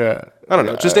do. Yeah. I don't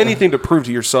know. Just anything to prove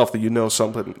to yourself that you know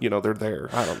something. They're there.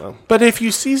 I don't know. But if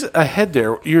you see a head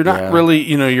there, you're not really,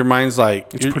 your mind's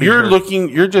like you're hurt. looking.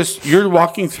 You're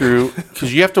walking through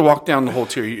because you have to walk down the whole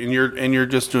tier, and you're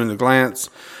just doing the glance.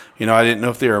 I didn't know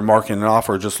if they were marking it off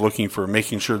or just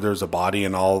making sure there's a body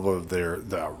in all of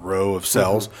the row of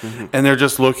cells, and they're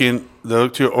just looking. They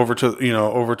look over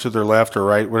to their left or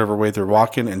right, whatever way they're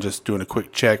walking, and just doing a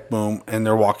quick check, boom, and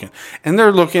they're walking, and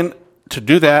they're looking to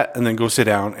do that, and then go sit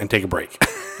down and take a break.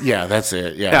 Yeah, that's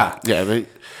it. Yeah.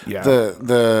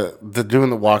 The doing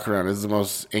the walk around is the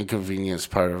most inconvenienced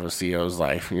part of a CO's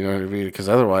life. You know what I mean? Because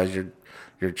otherwise,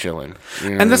 you're chilling.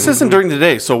 And this isn't during the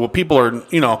day, so what people are,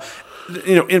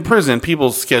 in prison,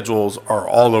 people's schedules are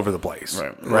all over the place,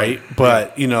 right?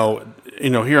 But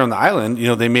here on the island,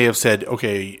 they may have said,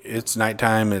 okay, it's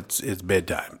nighttime, it's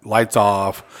bedtime, lights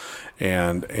off,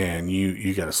 and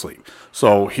you got to sleep.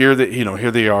 So here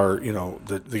they are.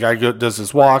 The guy does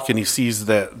his walk, and he sees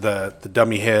the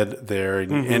dummy head there,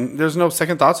 and there's no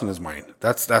second thoughts in his mind.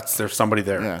 There's somebody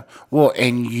there. Yeah. Well,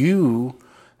 and you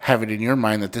have it in your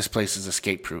mind that this place is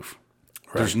escape proof.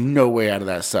 There's no way out of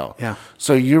that cell. Yeah.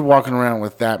 So you're walking around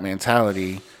with that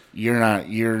mentality. You're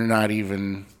not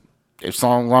even. As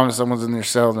long as someone's in their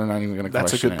cell, they're not even going to question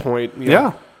it. That's a good point.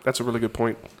 Yeah. That's a really good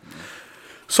point.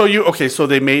 So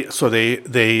they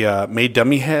made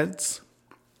dummy heads.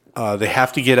 They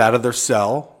have to get out of their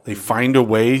cell. They find a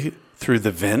way through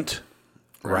the vent,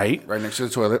 right? Right next to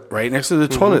the toilet. Right next to the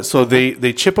toilet. So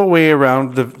they chip away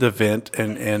around the vent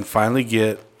and finally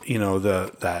get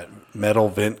that metal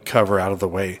vent cover out of the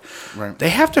way. Right. They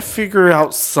have to figure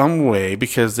out some way,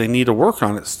 because they need to work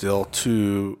on it still,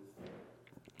 to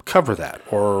cover that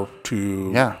or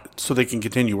so they can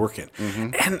continue working.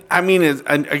 And I mean,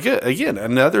 again,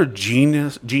 another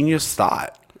genius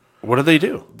thought. What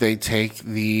do? They take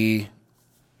the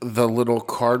little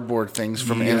cardboard things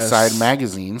from inside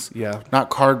magazines. Yeah. Not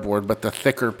cardboard, but the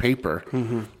thicker paper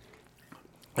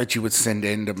that you would send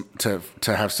in to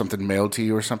have something mailed to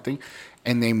you or something.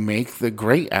 And they make the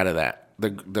grate out of that. They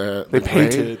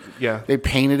painted it, yeah. They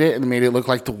painted it and made it look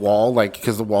like the wall,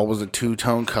 because the wall was a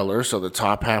two-tone color. So the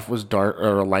top half was dark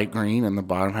or a light green, and the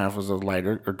bottom half was a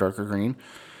lighter or darker green.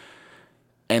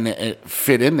 And it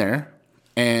fit in there,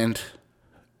 and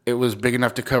it was big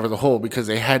enough to cover the hole, because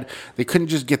they couldn't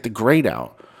just get the grate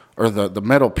out or the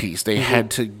metal piece. They had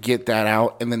to get that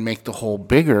out and then make the hole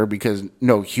bigger, because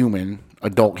no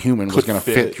adult human was going to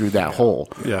fit through that hole.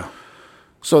 Yeah.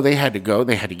 So they had to go.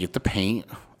 They had to get the paint.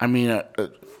 I mean,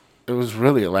 it was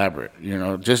really elaborate.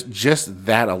 Just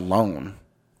that alone,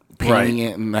 painting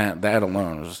it and that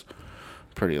alone was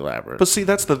pretty elaborate. But see,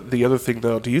 that's the other thing,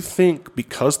 though. Do you think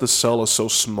because the cell is so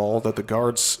small that the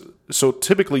guards... So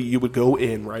typically you would go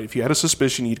in, right? If you had a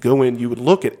suspicion, you'd go in, you would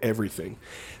look at everything.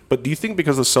 But do you think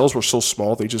because the cells were so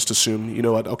small, they just assumed, you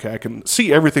know what, okay, I can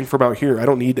see everything from out here. I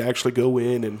don't need to actually go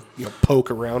in and poke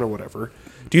around or whatever.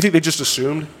 Do you think they just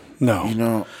assumed?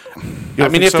 No. I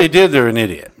mean, if they did, they're an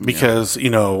idiot. Because,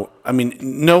 I mean,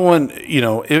 no one,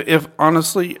 if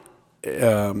honestly,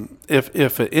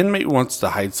 if an inmate wants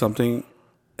to hide something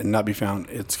and not be found,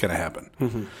 it's going to happen.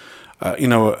 Mm-hmm.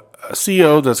 A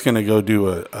CO that's going to go do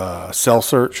a cell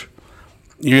search,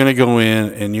 you're going to go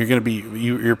in and you're going to be,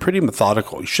 you're pretty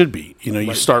methodical. You should be.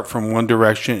 You start from one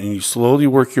direction and you slowly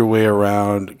work your way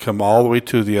around, come all the way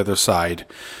to the other side.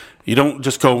 You don't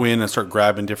just go in and start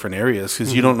grabbing different areas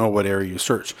because you don't know what area you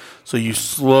search. So you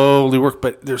slowly work,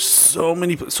 but there's so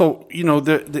many. So,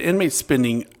 the inmate's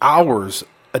spending hours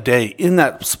a day in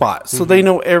that spot. So they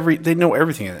know everything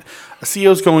in it. A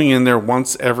CO's going in there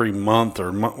once every month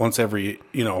or once every,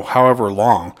 however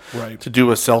long to do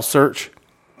a cell search.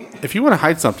 If you want to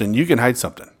hide something, you can hide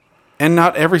something. And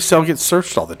not every cell gets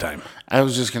searched all the time. I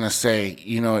was just going to say,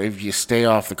 if you stay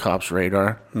off the cops'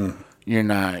 radar, you're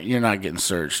not getting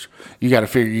searched. You got to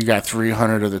figure you got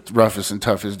 300 of the roughest and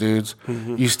toughest dudes.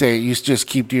 Mm-hmm. You just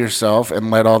keep to yourself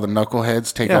and let all the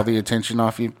knuckleheads take all the attention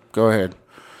off you. Go ahead.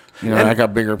 I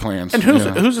got bigger plans. And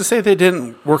who's to say they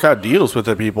didn't work out deals with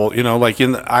the people? Like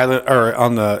in the island or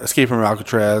on the Escape from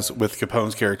Alcatraz with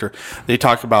Capone's character, they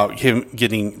talk about him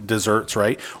getting desserts.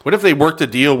 Right? What if they worked a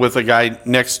deal with a guy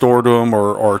next door to him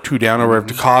or two down or whatever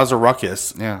to cause a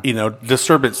ruckus? Yeah.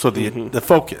 Disturbance. So the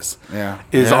focus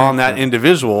is on that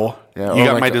individual. Yeah, you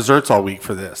got my desserts all week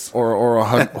for this, or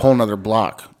a whole nother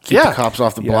block. Keep the cops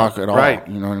off the block at all. Right.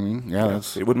 You know what I mean? Yeah,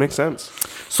 it would make sense.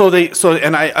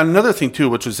 Another thing too,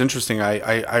 which was interesting,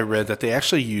 I read that they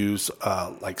actually use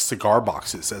like cigar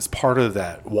boxes as part of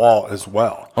that wall as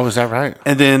well. Oh, is that right?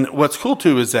 And then what's cool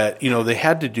too is that they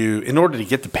had to do, in order to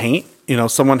get the paint,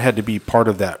 someone had to be part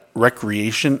of that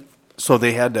recreation. So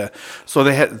they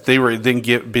were then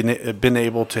been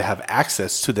able to have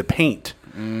access to the paint.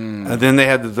 And then they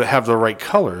had to have the right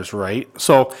colors, right?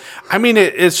 So, I mean,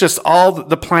 it's just all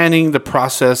the planning, the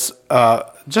process,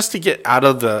 just to get out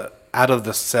of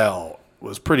the cell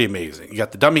was pretty amazing. You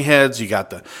got the dummy heads, you got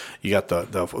the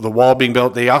wall being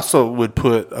built. They also would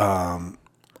put, try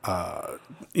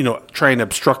and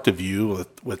obstruct the view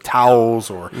with towels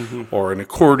or an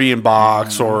accordion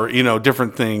box or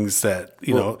different things that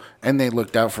and they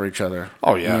looked out for each other.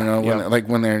 Oh yeah,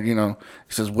 when they're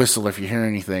he says whistle if you hear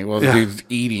anything. Well, the dude's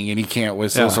eating and he can't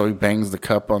whistle, so he bangs the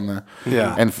cup on the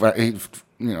and he,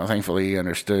 thankfully he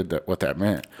understood what that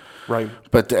meant. Right.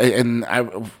 But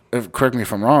correct me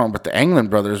if I'm wrong, but the Anglin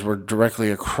brothers were directly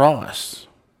across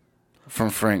from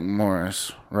Frank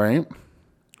Morris, right?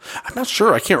 I'm not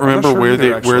sure. I can't remember where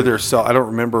their cell. I don't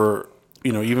remember.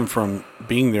 Even from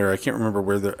being there, I can't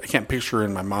remember I can't picture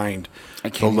in my mind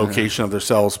the location of their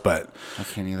cells. But I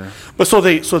can't either. But so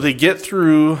they get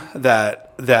through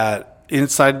that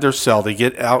inside their cell. They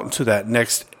get out into that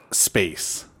next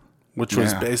space, which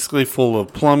was basically full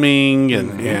of plumbing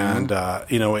and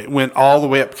it went all the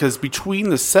way up because between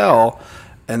the cell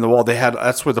and the wall,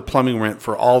 that's where the plumbing went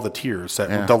for all the tiers,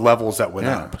 the levels that went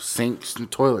up. Sinks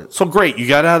and toilets. So great, you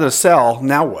got out of the cell.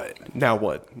 Now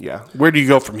what? Yeah. Where do you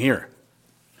go from here?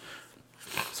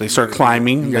 So they start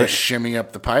climbing. You got to shimmy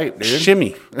up the pipe, dude.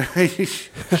 Shimmy.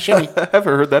 Shimmy. I haven't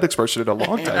heard that expression in a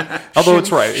long time. Although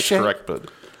it's right. It's correct,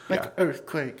 but like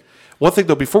earthquake. One thing,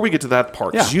 though, before we get to that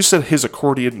part, because you said his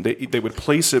accordion, they would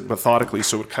place it methodically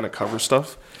so it would kind of cover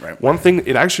stuff. Right. One thing,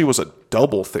 it actually was a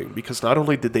double thing, because not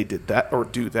only did they do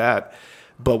that,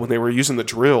 but when they were using the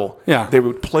drill, they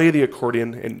would play the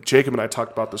accordion, and Jacob and I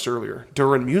talked about this earlier,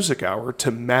 during music hour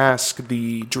to mask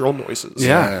the drill noises.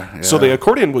 Yeah. So the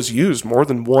accordion was used more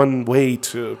than one way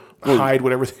to hide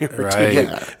whatever they were doing.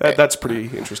 That's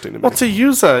pretty interesting to me. Well, to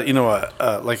use like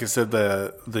I said,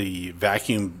 the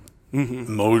vacuum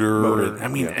motor.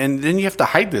 And then you have to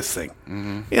hide this thing.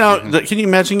 Mm-hmm. Can you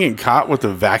imagine getting caught with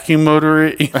a vacuum motor?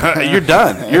 You're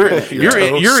done.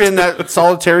 You're in that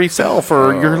solitary cell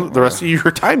for the rest of your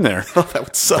time there. That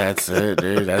would suck. That's it,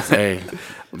 dude. That's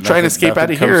trying to escape out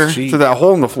of here through that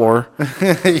hole in the floor.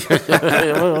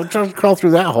 I'm trying to crawl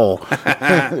through that hole.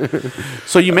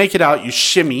 So you make it out. You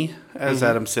shimmy, as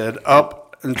Adam said,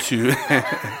 up into.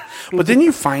 But then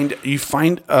you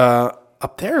find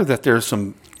up there that there's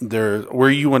some.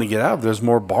 Where you want to get out of, there's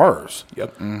more bars.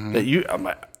 Yep.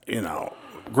 That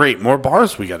great, more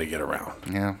bars we got to get around.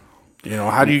 Yeah. You know,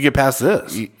 how do you get past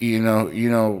this? You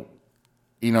know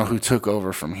who took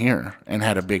over from here and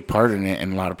had a big part in it,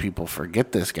 and a lot of people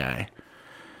forget this guy.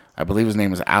 I believe his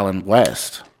name is Alan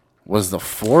West. Was the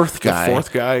fourth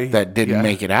guy that didn't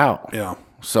make it out. Yeah.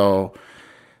 So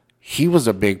he was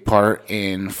a big part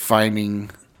in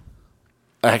finding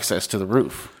access to the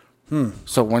roof.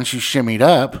 So once you shimmied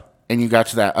up and you got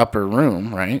to that upper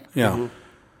room, right? Yeah.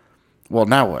 Well,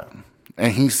 now what?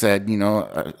 And he said, you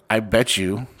know, I bet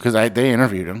you, because they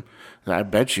interviewed him, I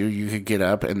bet you could get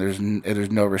up and there's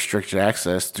no restricted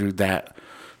access through that.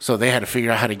 So they had to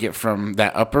figure out how to get from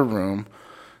that upper room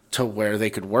to where they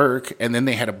could work, and then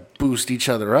they had to boost each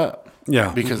other up.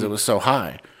 Yeah. Because it was so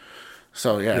high.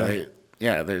 So they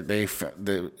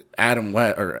Adam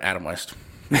West.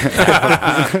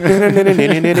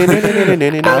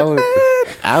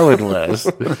 Alan West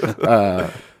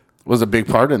was a big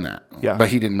part in that. Yeah. But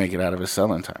he didn't make it out of his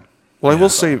cell in time. Well, I will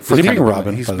say for Did he bring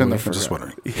Robin? He's by the been way, there for just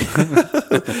forever.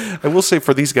 wondering. I will say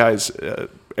for these guys,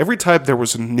 every time there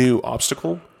was a new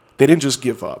obstacle, they didn't just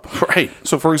give up. Right.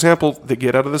 So, for example, they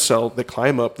get out of the cell, they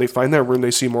climb up, they find that room, they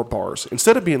see more bars.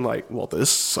 Instead of being like, well, this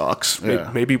sucks,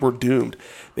 maybe we're doomed,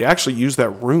 they actually use that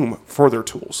room for their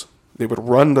tools. They would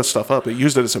run the stuff up. They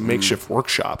used it as a makeshift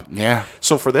workshop. Yeah.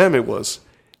 So for them, it was,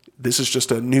 this is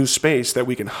just a new space that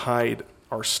we can hide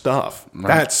our stuff. Right.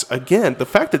 That's, again, the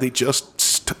fact that they just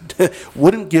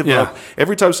wouldn't give up.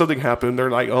 Every time something happened,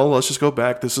 they're like, oh, let's just go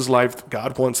back. This is life.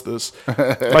 God wants this.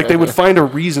 Like they would find a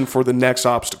reason for the next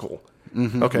obstacle.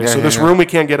 Mm-hmm. Okay, so this room we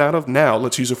can't get out of, now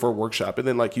let's use it for a workshop. And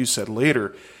then, like you said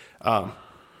later,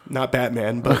 not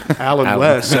Batman, but Alan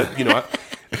West said,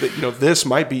 this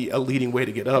might be a leading way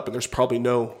to get up, and there's probably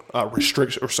no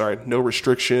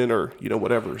restriction or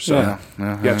whatever. So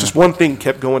just one thing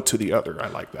kept going to the other. I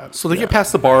like that. So they get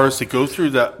past the bars, they go through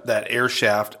that air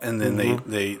shaft, and then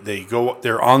they go.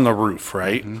 They're on the roof,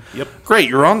 right? Mm-hmm. Yep. Great,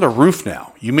 you're on the roof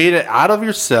now. You made it out of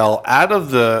your cell, out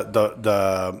of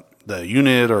the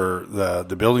unit or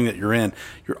the building that you're in.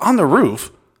 You're on the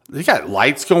roof. You got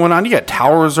lights going on. You got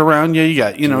towers around you. You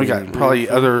got you got probably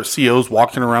other COs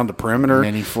walking around the perimeter.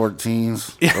 Mini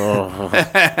 14s.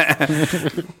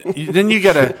 Then you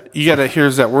gotta.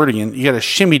 Here's that word again. You gotta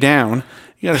shimmy down.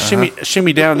 You gotta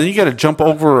shimmy down. Then you gotta jump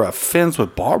over a fence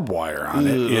with barbed wire on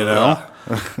it. You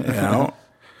know.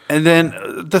 And then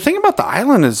the thing about the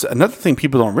island is another thing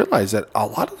people don't realize that a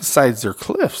lot of the sides are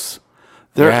cliffs.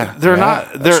 They're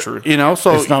not. They're true.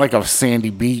 So it's not like a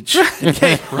sandy beach.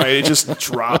 Right, it just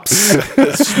drops.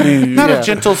 Smooth. Not a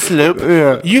gentle slope.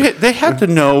 Yeah. They had to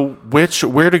know where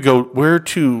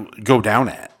to go down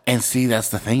at. And see, that's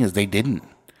the thing is they didn't.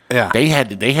 Yeah. They had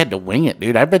to wing it,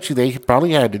 dude. I bet you they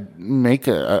probably had to make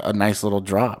a nice little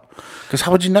drop. Because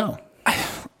how would you know? I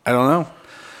don't know.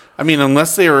 I mean,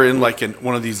 unless they were in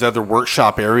one of these other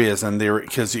workshop areas, and they were,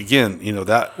 because again,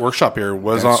 that workshop area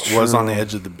was on the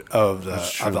edge of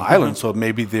the island, so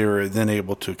maybe they were then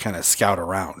able to kind of scout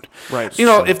around. Right.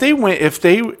 If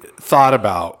they thought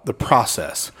about the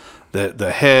process,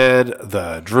 the head,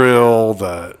 the drill,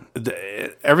 the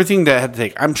everything that had to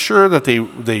take, I'm sure that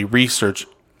they researched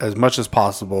as much as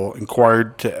possible,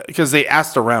 inquired because they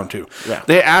asked around too. Yeah.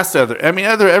 They asked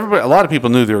everybody. A lot of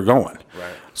people knew they were going.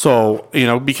 Right. So,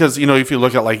 because, if you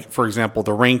look at, for example,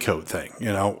 the raincoat thing,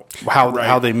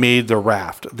 how they made the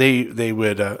raft, they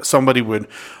would, somebody would,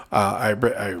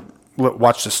 I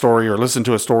watched a story or listened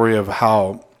to a story of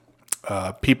how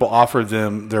people offered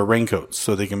them their raincoats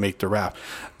so they can make the raft.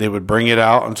 They would bring it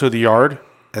out into the yard,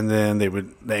 and then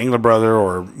the Engler brother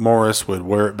or Morris would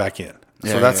wear it back in.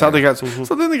 So that's how they got.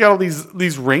 So then they got all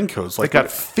these raincoats. They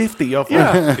got 50 of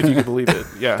them, if you can believe it.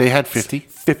 Yeah, they had 50.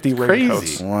 50 raincoats.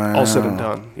 Crazy. Wow. All said and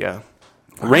done. Yeah,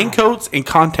 raincoats and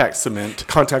contact cement.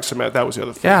 Contact cement. That was the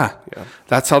other thing. Yeah,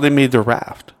 that's how they made the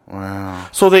raft. Wow.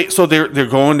 So they're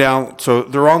going down. So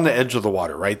they're on the edge of the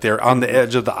water, right? They're on the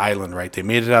edge of the island, right? They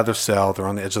made it out of their cell. They're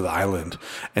on the edge of the island,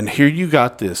 and here you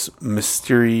got this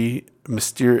mystic.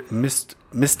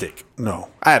 No,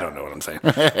 I don't know what I'm saying.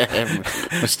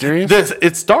 Mysterious.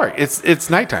 It's dark. It's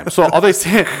nighttime. So all they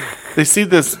see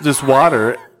this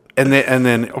water, and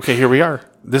then okay, here we are.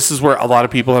 This is where a lot of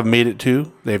people have made it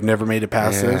to. They've never made it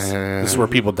past this. This is where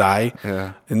people die.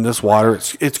 Yeah. In this water,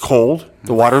 it's cold.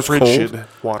 The water's frigid cold.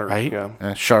 Water, right?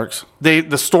 Yeah. Sharks.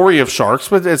 The story of sharks,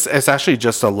 but it's actually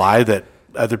just a lie that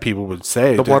other people would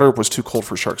say. The water was too cold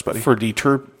for sharks, buddy.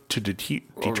 To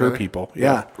deter people.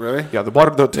 Yeah. Really? Yeah,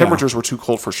 the temperatures were too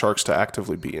cold for sharks to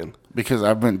actively be in. Because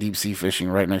I've been deep sea fishing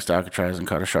right next to Alcatraz and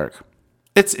caught a shark.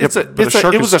 It was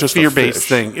a fear-based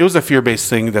thing. It was a fear-based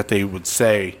thing that they would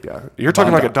say. Yeah, you're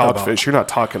talking like a dogfish. You're not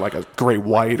talking like a great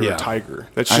white or a tiger.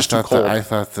 That's just too cold. I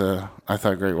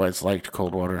thought great whites liked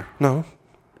cold water. No,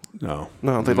 No.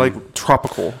 No, they like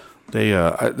tropical. They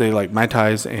like Mai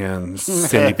Tais and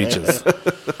sandy beaches.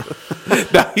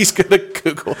 Now he's gonna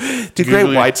Google. Do great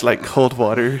Googling. whites like cold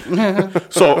water?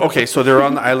 So they're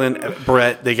on the island,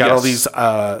 Brett. They got all Yes.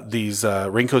 these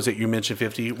raincoats that you mentioned,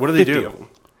 50. What do they 50 do? of them.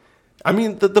 I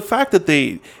mean, the fact that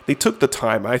they took the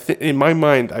time, I think in my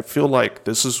mind, I feel like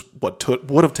this is what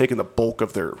would have taken the bulk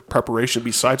of their preparation.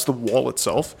 Besides the wall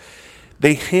itself,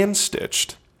 they hand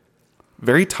stitched,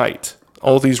 very tight,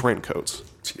 all these raincoats.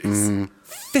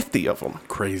 50 of them.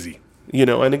 Crazy. You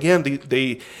know, and again,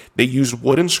 they used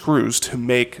wooden screws to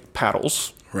make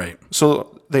paddles. Right.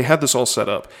 So they had this all set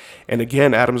up. And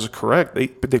again, Adams is correct. They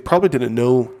probably didn't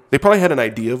know. They probably had an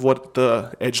idea of what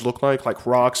the edge looked like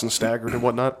rocks and staggered and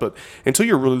whatnot. But until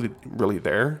you're really, really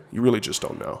there, you really just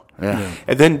don't know. Yeah.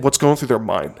 And then what's going through their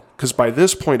mind? Because by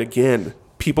this point, again,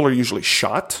 people are usually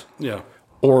shot Yeah.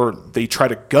 or they try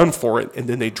to gun for it and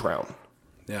then they drown.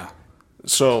 Yeah.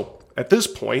 So at this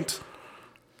point,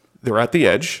 they're at the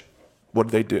edge. What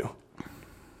do?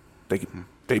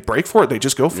 They break for it. They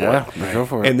just go for Yeah, it. they go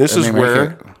for it. And this And is they make where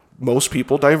it. most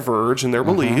people diverge in their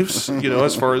beliefs. You know,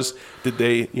 as far as did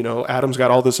they? You know, Adam's got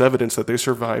all this evidence that they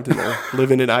survived and they're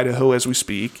living in Idaho as we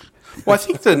speak. Well, I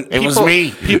think It was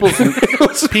me.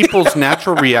 People's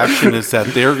natural reaction is that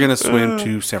they're going to swim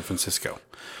to San Francisco,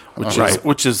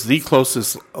 which is the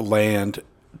closest land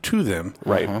to them,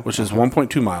 Right. Which is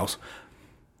 1.2 miles,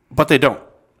 but they don't.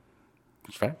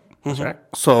 That's right. That's right.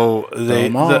 So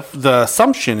them off. the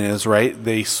assumption is right.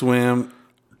 They swim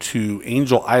to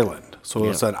Angel Island, so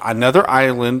it's another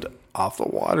island off the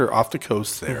water, off the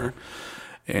coast there,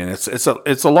 and it's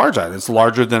a large island. It's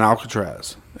larger than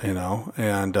Alcatraz, you know,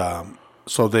 and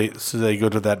so they go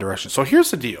to that direction. So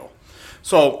here's the deal.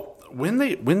 So when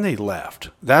they left,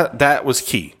 that was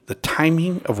key. The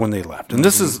timing of when they left, and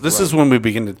this is when we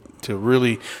begin to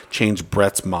really change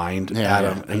Brett's mind, Yeah,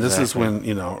 Adam, yeah, and this is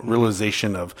exactly. when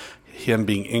realization of him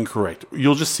being incorrect.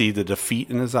 You'll just see the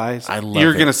defeat in his eyes. I love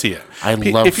You're it. gonna see it. I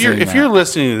love if you're seeing if you're that.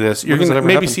 listening to this, you're does gonna that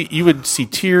ever maybe happen? you would see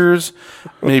tears,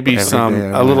 maybe Every day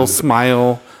a of little my life.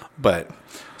 smile, but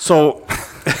so.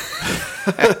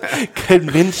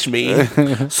 Convince me.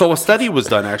 So a study was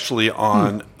done actually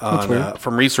on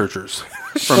from researchers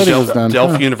from Study was done,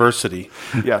 Delft huh? University.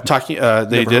 Yeah. Talking, they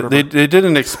Never heard did of they did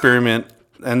an experiment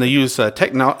and they used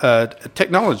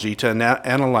technology to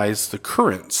analyze the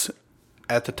currents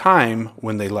at the time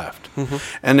when they left,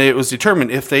 and it was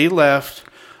determined if they left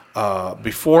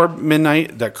before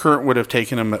midnight, that current would have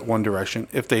taken them at one direction.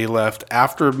 If they left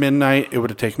after midnight, it would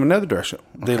have taken them another direction.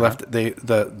 They left.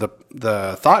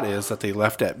 The thought is that they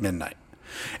left at midnight,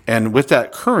 and with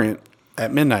that current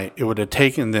at midnight, it would have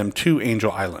taken them to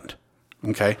Angel Island.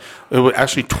 Okay, it would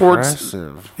actually towards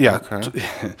Impressive. yeah,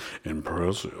 Okay.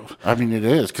 impressive. I mean, it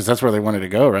is because that's where they wanted to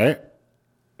go, right?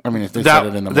 I mean, if they That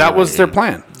said it in the that was movie. their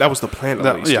plan. That was the plan,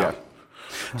 at least. Yeah.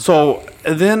 So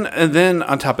and then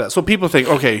on top of that, so people think,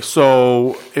 okay,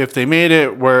 so if they made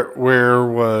it, why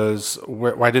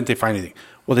didn't they find anything?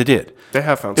 Well, they did. They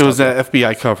have found It was stuff. an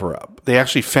FBI cover up. They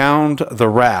actually found the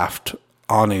raft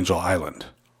on Angel Island.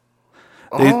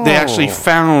 They actually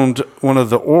found one of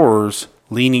the oars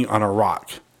leaning on a rock.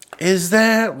 Is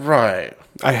that right?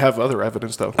 I have other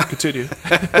evidence, though. Continue.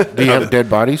 Do you have dead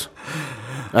bodies?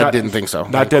 I didn't think so.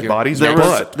 Not dead bodies, There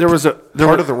but was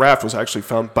part of the raft was actually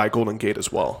found by Golden Gate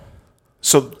as well.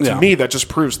 So to Yeah. me, that just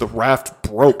proves the raft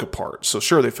broke apart. So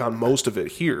sure, they found most of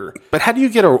it here. But how do you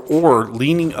get an oar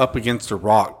leaning up against a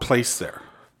rock placed there?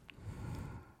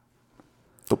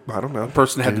 I don't know.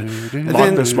 Person had to. And Loch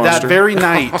then Ness that Monster. very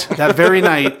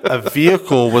night, a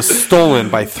vehicle was stolen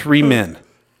by 3 men.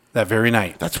 That very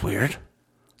night, That's weird.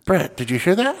 Brett, did you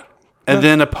hear that? and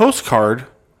then a postcard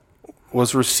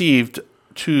was received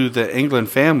to the England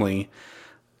family,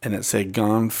 and it said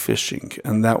 "gone fishing,"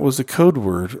 and that was a code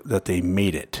word that they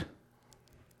made it.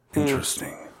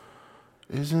 Interesting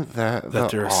Isn't that that the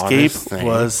their oddest escape thing?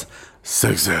 was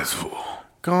successful.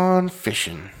 gone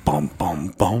fishing? Bum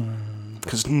bum bum.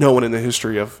 Because no one in the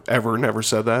history of ever never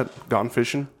said that. Gone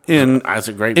fishing. In That's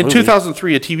a great in movie.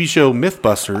 2003, a TV show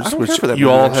Mythbusters, don't which care for that you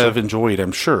movie, all actually. have enjoyed,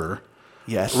 I'm sure,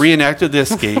 Yes. reenacted the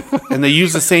escape, and they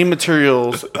used the same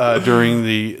materials during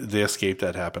the escape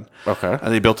that happened. Okay.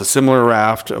 And they built a similar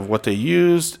raft of what they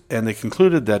used, and they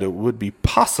concluded that it would be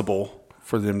possible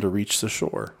for them to reach the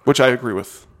shore. Which I agree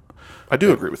with. I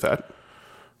do agree with that.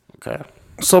 Okay.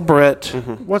 So, Brett,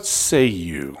 what say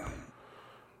you?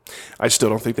 I still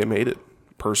don't think they made it,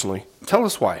 personally. Tell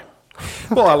us why.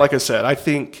 Well, like I said, I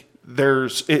think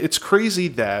it's crazy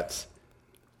that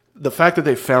the fact that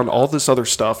they found all this other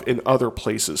stuff in other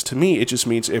places, to me, it just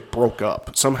means it broke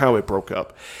up. Somehow it broke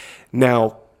up.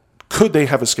 Now, Could they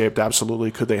have escaped?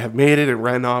 Absolutely. Could they have made it and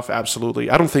ran off? Absolutely.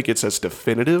 I don't think it's as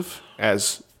definitive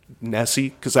as Nessie,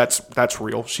 because that's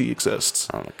real. She exists.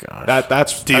 Oh my gosh.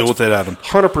 That's Deal with it, Adam.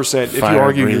 100%. If you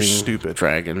argue, you're stupid.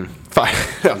 Dragon.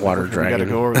 Water dragon. We got to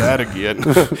go over that again.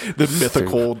 The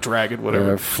mythical dragon,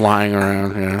 whatever. Flying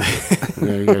around. Yeah.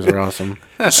 Yeah, you guys are awesome.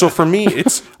 So for me,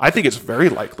 I think it's very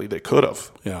likely they could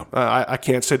have. Yeah. I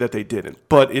can't say that they didn't,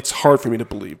 but it's hard for me to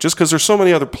believe. Just because there's so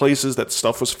many other places that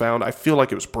stuff was found, I feel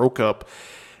like it was broke up,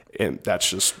 and that's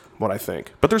just what I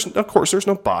think. But of course, there's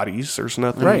no bodies. There's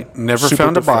nothing. Right. Never super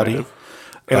found a body. definitive.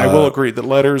 And I will agree, the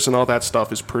letters and all that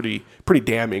stuff is pretty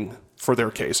damning for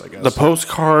their case, I guess. The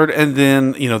postcard, and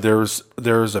then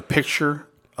there's a picture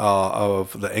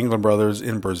of the England brothers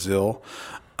in Brazil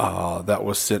that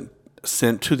was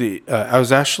sent to the. I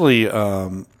was actually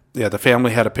the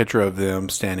family had a picture of them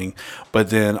standing, but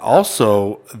then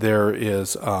also there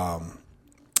was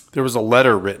a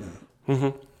letter written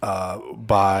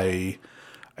by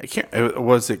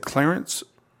was it Clarence?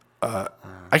 I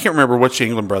can't remember which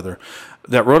England brother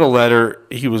that wrote a letter.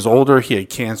 He was older. He had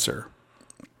cancer.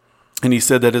 And he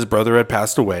said that his brother had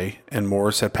passed away and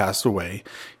Morris had passed away.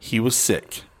 He was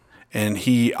sick. And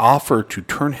he offered to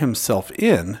turn himself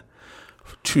in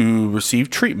to receive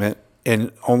treatment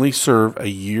and only serve a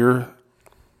year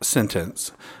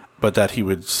sentence, but that he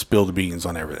would spill the beans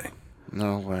on everything.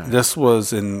 No way. This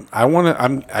was in I want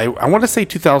to say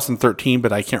 2013,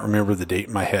 but I can't remember the date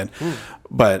in my head.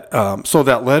 But so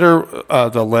that letter,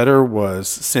 the letter was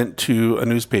sent to a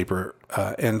newspaper,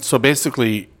 and so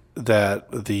basically that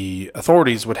the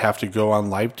authorities would have to go on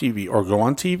live TV or go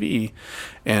on TV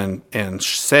and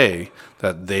say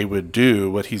that they would do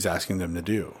what he's asking them to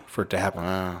do for it to happen.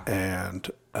 Wow. And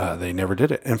they never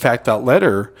did it. In fact, that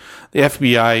letter, the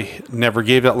FBI never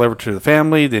gave that letter to the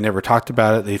family. They never talked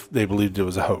about it. They believed it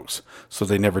was a hoax, so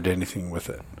they never did anything with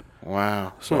it.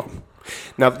 Wow. So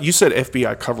Now, you said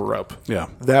FBI cover-up. Yeah.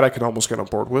 That I can almost get on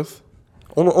board with.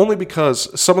 Only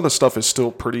because some of the stuff is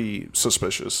still pretty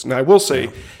suspicious. Now, I will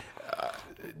say,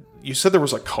 you said there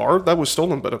was a car that was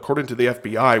stolen, but according to the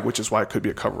FBI, which is why it could be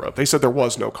a cover-up, they said there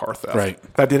was no car theft. Right.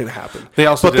 That didn't happen. they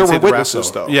also but did there say were the rest,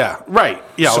 witnesses, though. Yeah, right.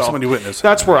 Yeah, So, somebody witnessed.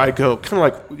 That's where I go. Kind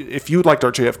of like, if you liked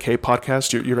our JFK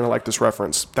podcast, you're going to like this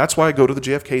reference. That's why I go to the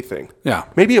JFK thing. Yeah.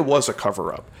 Maybe it was a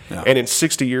cover-up. Yeah. And in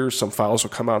 60 years, some files will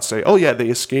come out and say, oh, yeah, they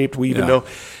escaped. We even Yeah. know.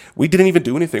 We didn't even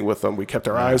do anything with them. We kept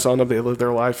our eyes on them. They lived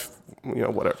their life,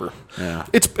 whatever. Yeah.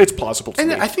 It's plausible to And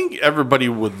me. I think everybody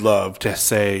would love to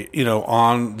say,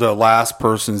 on the last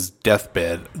person's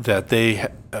deathbed that they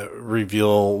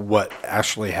reveal what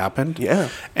actually happened. Yeah.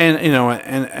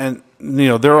 And,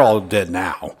 they're all dead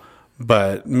now.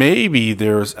 But maybe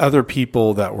there's other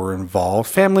people that were involved,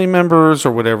 family members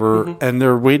or whatever, and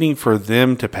they're waiting for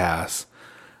them to pass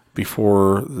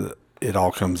before it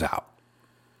all comes out.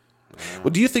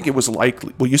 Well, do you think it was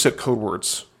likely? Well, you said code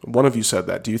words. One of you said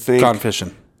that. Do you think Gone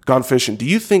fishing. Gone fishing? Do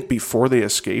you think before they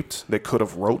escaped, they could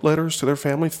have wrote letters to their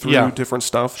family through Yeah. different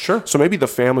stuff? Sure. So maybe the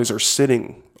families are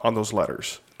sitting on those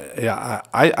letters. Yeah,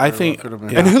 I think.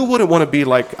 Yeah. And who wouldn't want to be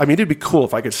like? I mean, it'd be cool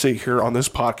if I could sit here on this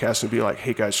podcast and be like,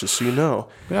 "Hey guys, just so you know,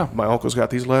 Yeah. my uncle's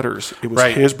got these letters. It was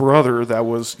Right. his brother that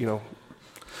was,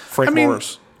 Frank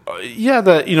Morris."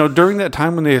 During that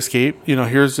time when they escaped,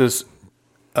 here's this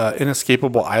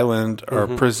inescapable island or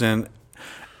prison.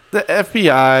 The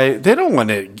FBI, they don't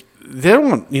want it. They don't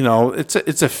want,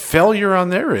 it's a failure on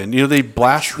their end. They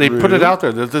put it out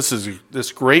there that this is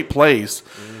this great place,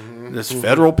 this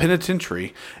federal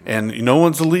penitentiary, and no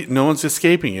one's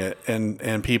escaping it,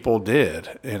 and people did,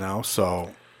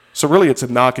 so. So really, it's a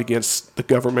knock against the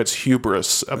government's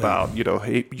hubris about,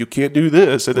 hey, you can't do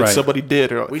this, and then Right. somebody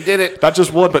did. We did it. Not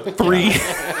just one, but three.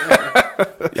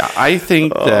 Yeah, I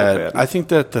think man.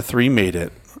 that the three made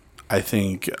it. I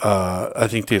think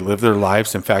they lived their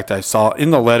lives. In fact, I saw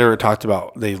in the letter it talked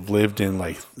about they lived in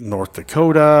like North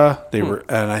Dakota. They were,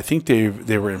 and I think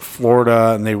they were in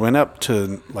Florida, and they went up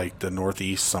to like the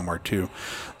Northeast somewhere too.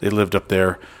 They lived up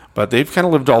there, but they've kind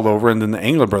of lived all over. And then the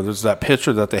England brothers, that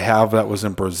picture that they have, that was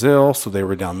in Brazil, so they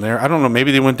were down there. I don't know,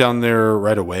 maybe they went down there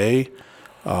right away,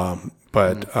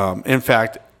 but in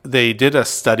fact. They did a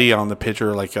study on the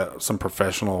picture, like some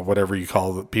professional, whatever you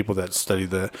call the people that study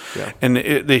and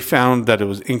they found that it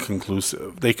was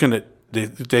inconclusive. They couldn't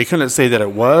say that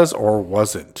it was or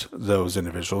wasn't those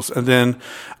individuals. And then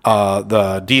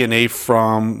the DNA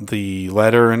from the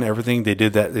letter and everything, they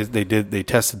did that. They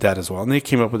tested that as well, and they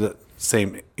came up with the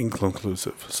same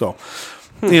inconclusive. So,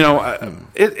 again,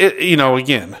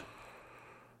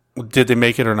 did they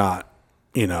make it or not?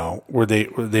 Were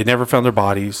they never found their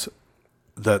bodies?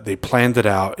 that they planned it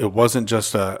out. It wasn't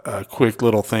just a quick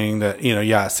little thing that,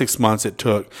 6 months it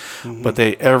took, but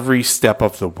they every step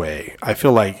of the way. I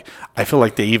feel like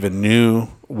they even knew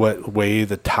what way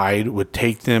the tide would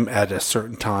take them at a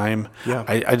certain time. Yeah.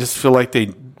 I just feel like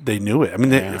they knew it. I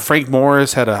mean, Frank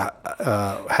Morris had a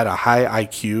high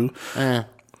IQ.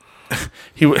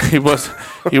 He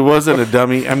wasn't a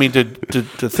dummy. I mean,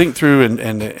 to think through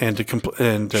and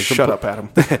to Shut up, Adam.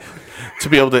 to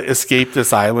be able to escape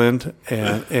this island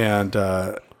and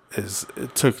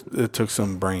it took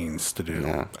some brains to do.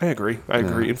 Yeah. I agree.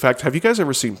 In fact, have you guys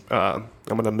ever seen? I'm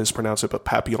going to mispronounce it, but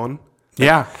Papillon.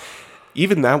 Yeah.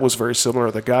 Even that was very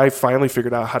similar. The guy finally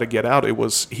figured out how to get out.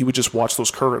 He would just watch those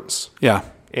currents. Yeah.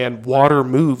 And water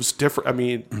moves different. I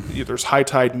mean, there's high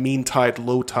tide, mean tide,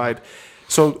 low tide.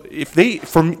 So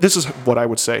this is what I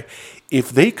would say.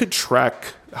 If they could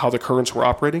track how the currents were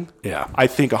operating, I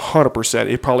think 100%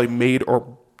 it probably made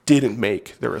or didn't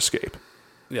make their escape.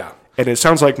 Yeah. And it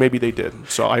sounds like maybe they did.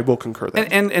 So I will concur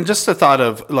that. And just the thought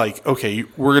of like, okay,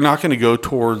 we're not going to go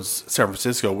towards San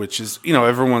Francisco, which is,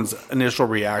 everyone's initial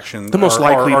reaction. The most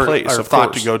likely place, or of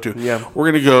thought course. to go to. Yeah.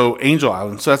 We're going to go Angel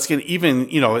Island. So that's going to even,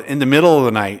 in the middle of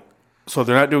the night. So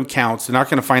they're not doing counts. They're not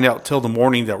going to find out till the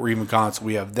morning that we're even gone. So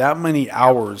we have that many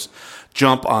hours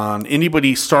jump on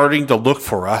anybody starting to look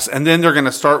for us. And then they're going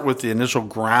to start with the initial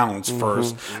grounds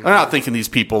first. They're not thinking these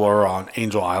people are on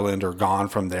Angel Island or gone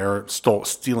from there,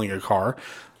 stealing a car.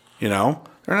 They're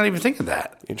not even thinking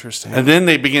that. Interesting. And then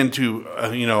they begin to,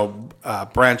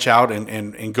 branch out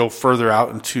and go further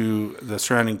out into the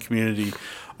surrounding community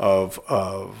of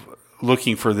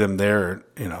looking for them there.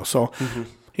 So,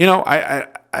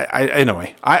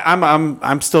 anyway,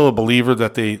 I'm still a believer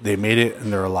that they made it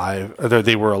and they're alive. Or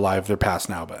they were alive. They're past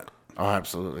now, but Oh,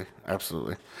 absolutely.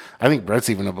 I think Brett's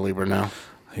even a believer now.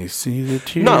 I see the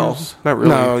tears. No, not really.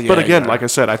 No, but yeah, again, yeah. like I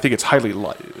said, I think it's highly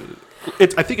I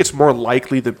think it's more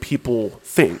likely than people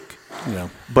think. Yeah.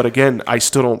 But again, I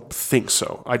still don't think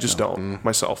so. I just don't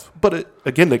myself. But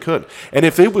again, they could. And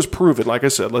if it was proven, like I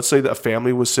said, let's say that a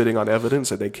family was sitting on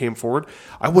evidence and they came forward,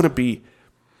 I wouldn't be,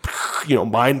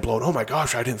 mind blown. Oh my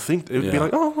gosh, I didn't think. It would be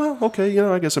like, oh well, okay,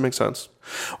 I guess it makes sense.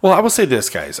 Well, I will say this,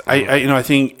 guys. I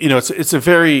think it's a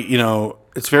very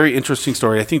it's a very interesting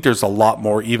story. I think there's a lot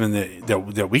more even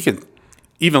that we can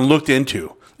even look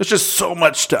into. There's just so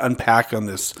much to unpack on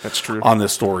this. That's true. On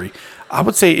this story. I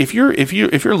would say if you're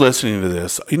listening to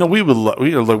this, we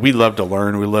love to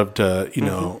learn. We love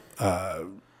to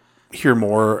hear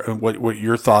more and what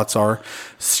your thoughts are.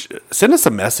 Send us a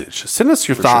message. Send us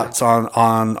your thoughts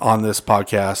on this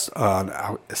podcast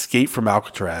on Escape from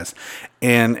Alcatraz,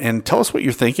 and tell us what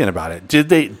you're thinking about it. Did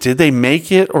they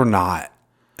make it or not?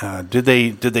 Did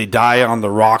they die on the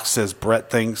rocks as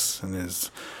Brett thinks in his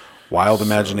wild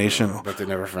imagination? But they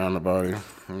never found the body.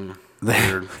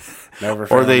 Weird. Never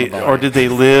found the body. Or did they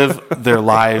live their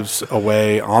lives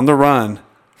away on the run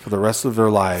for the rest of their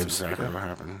lives? That's exactly what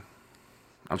happened.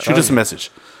 Shoot us a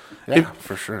message. Yeah,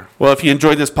 for sure. Well, if you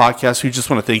enjoyed this podcast, we just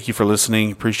want to thank you for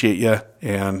listening. Appreciate you.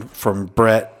 And from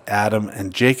Brett, Adam,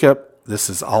 and Jacob, this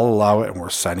is I'll Allow It, and we're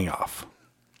signing off.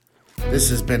 This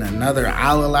has been another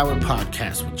I'll Allow It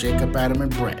podcast with Jacob, Adam,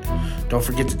 and Brett. Don't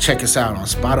forget to check us out on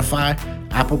Spotify,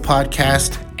 Apple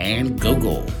Podcast, and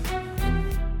Google.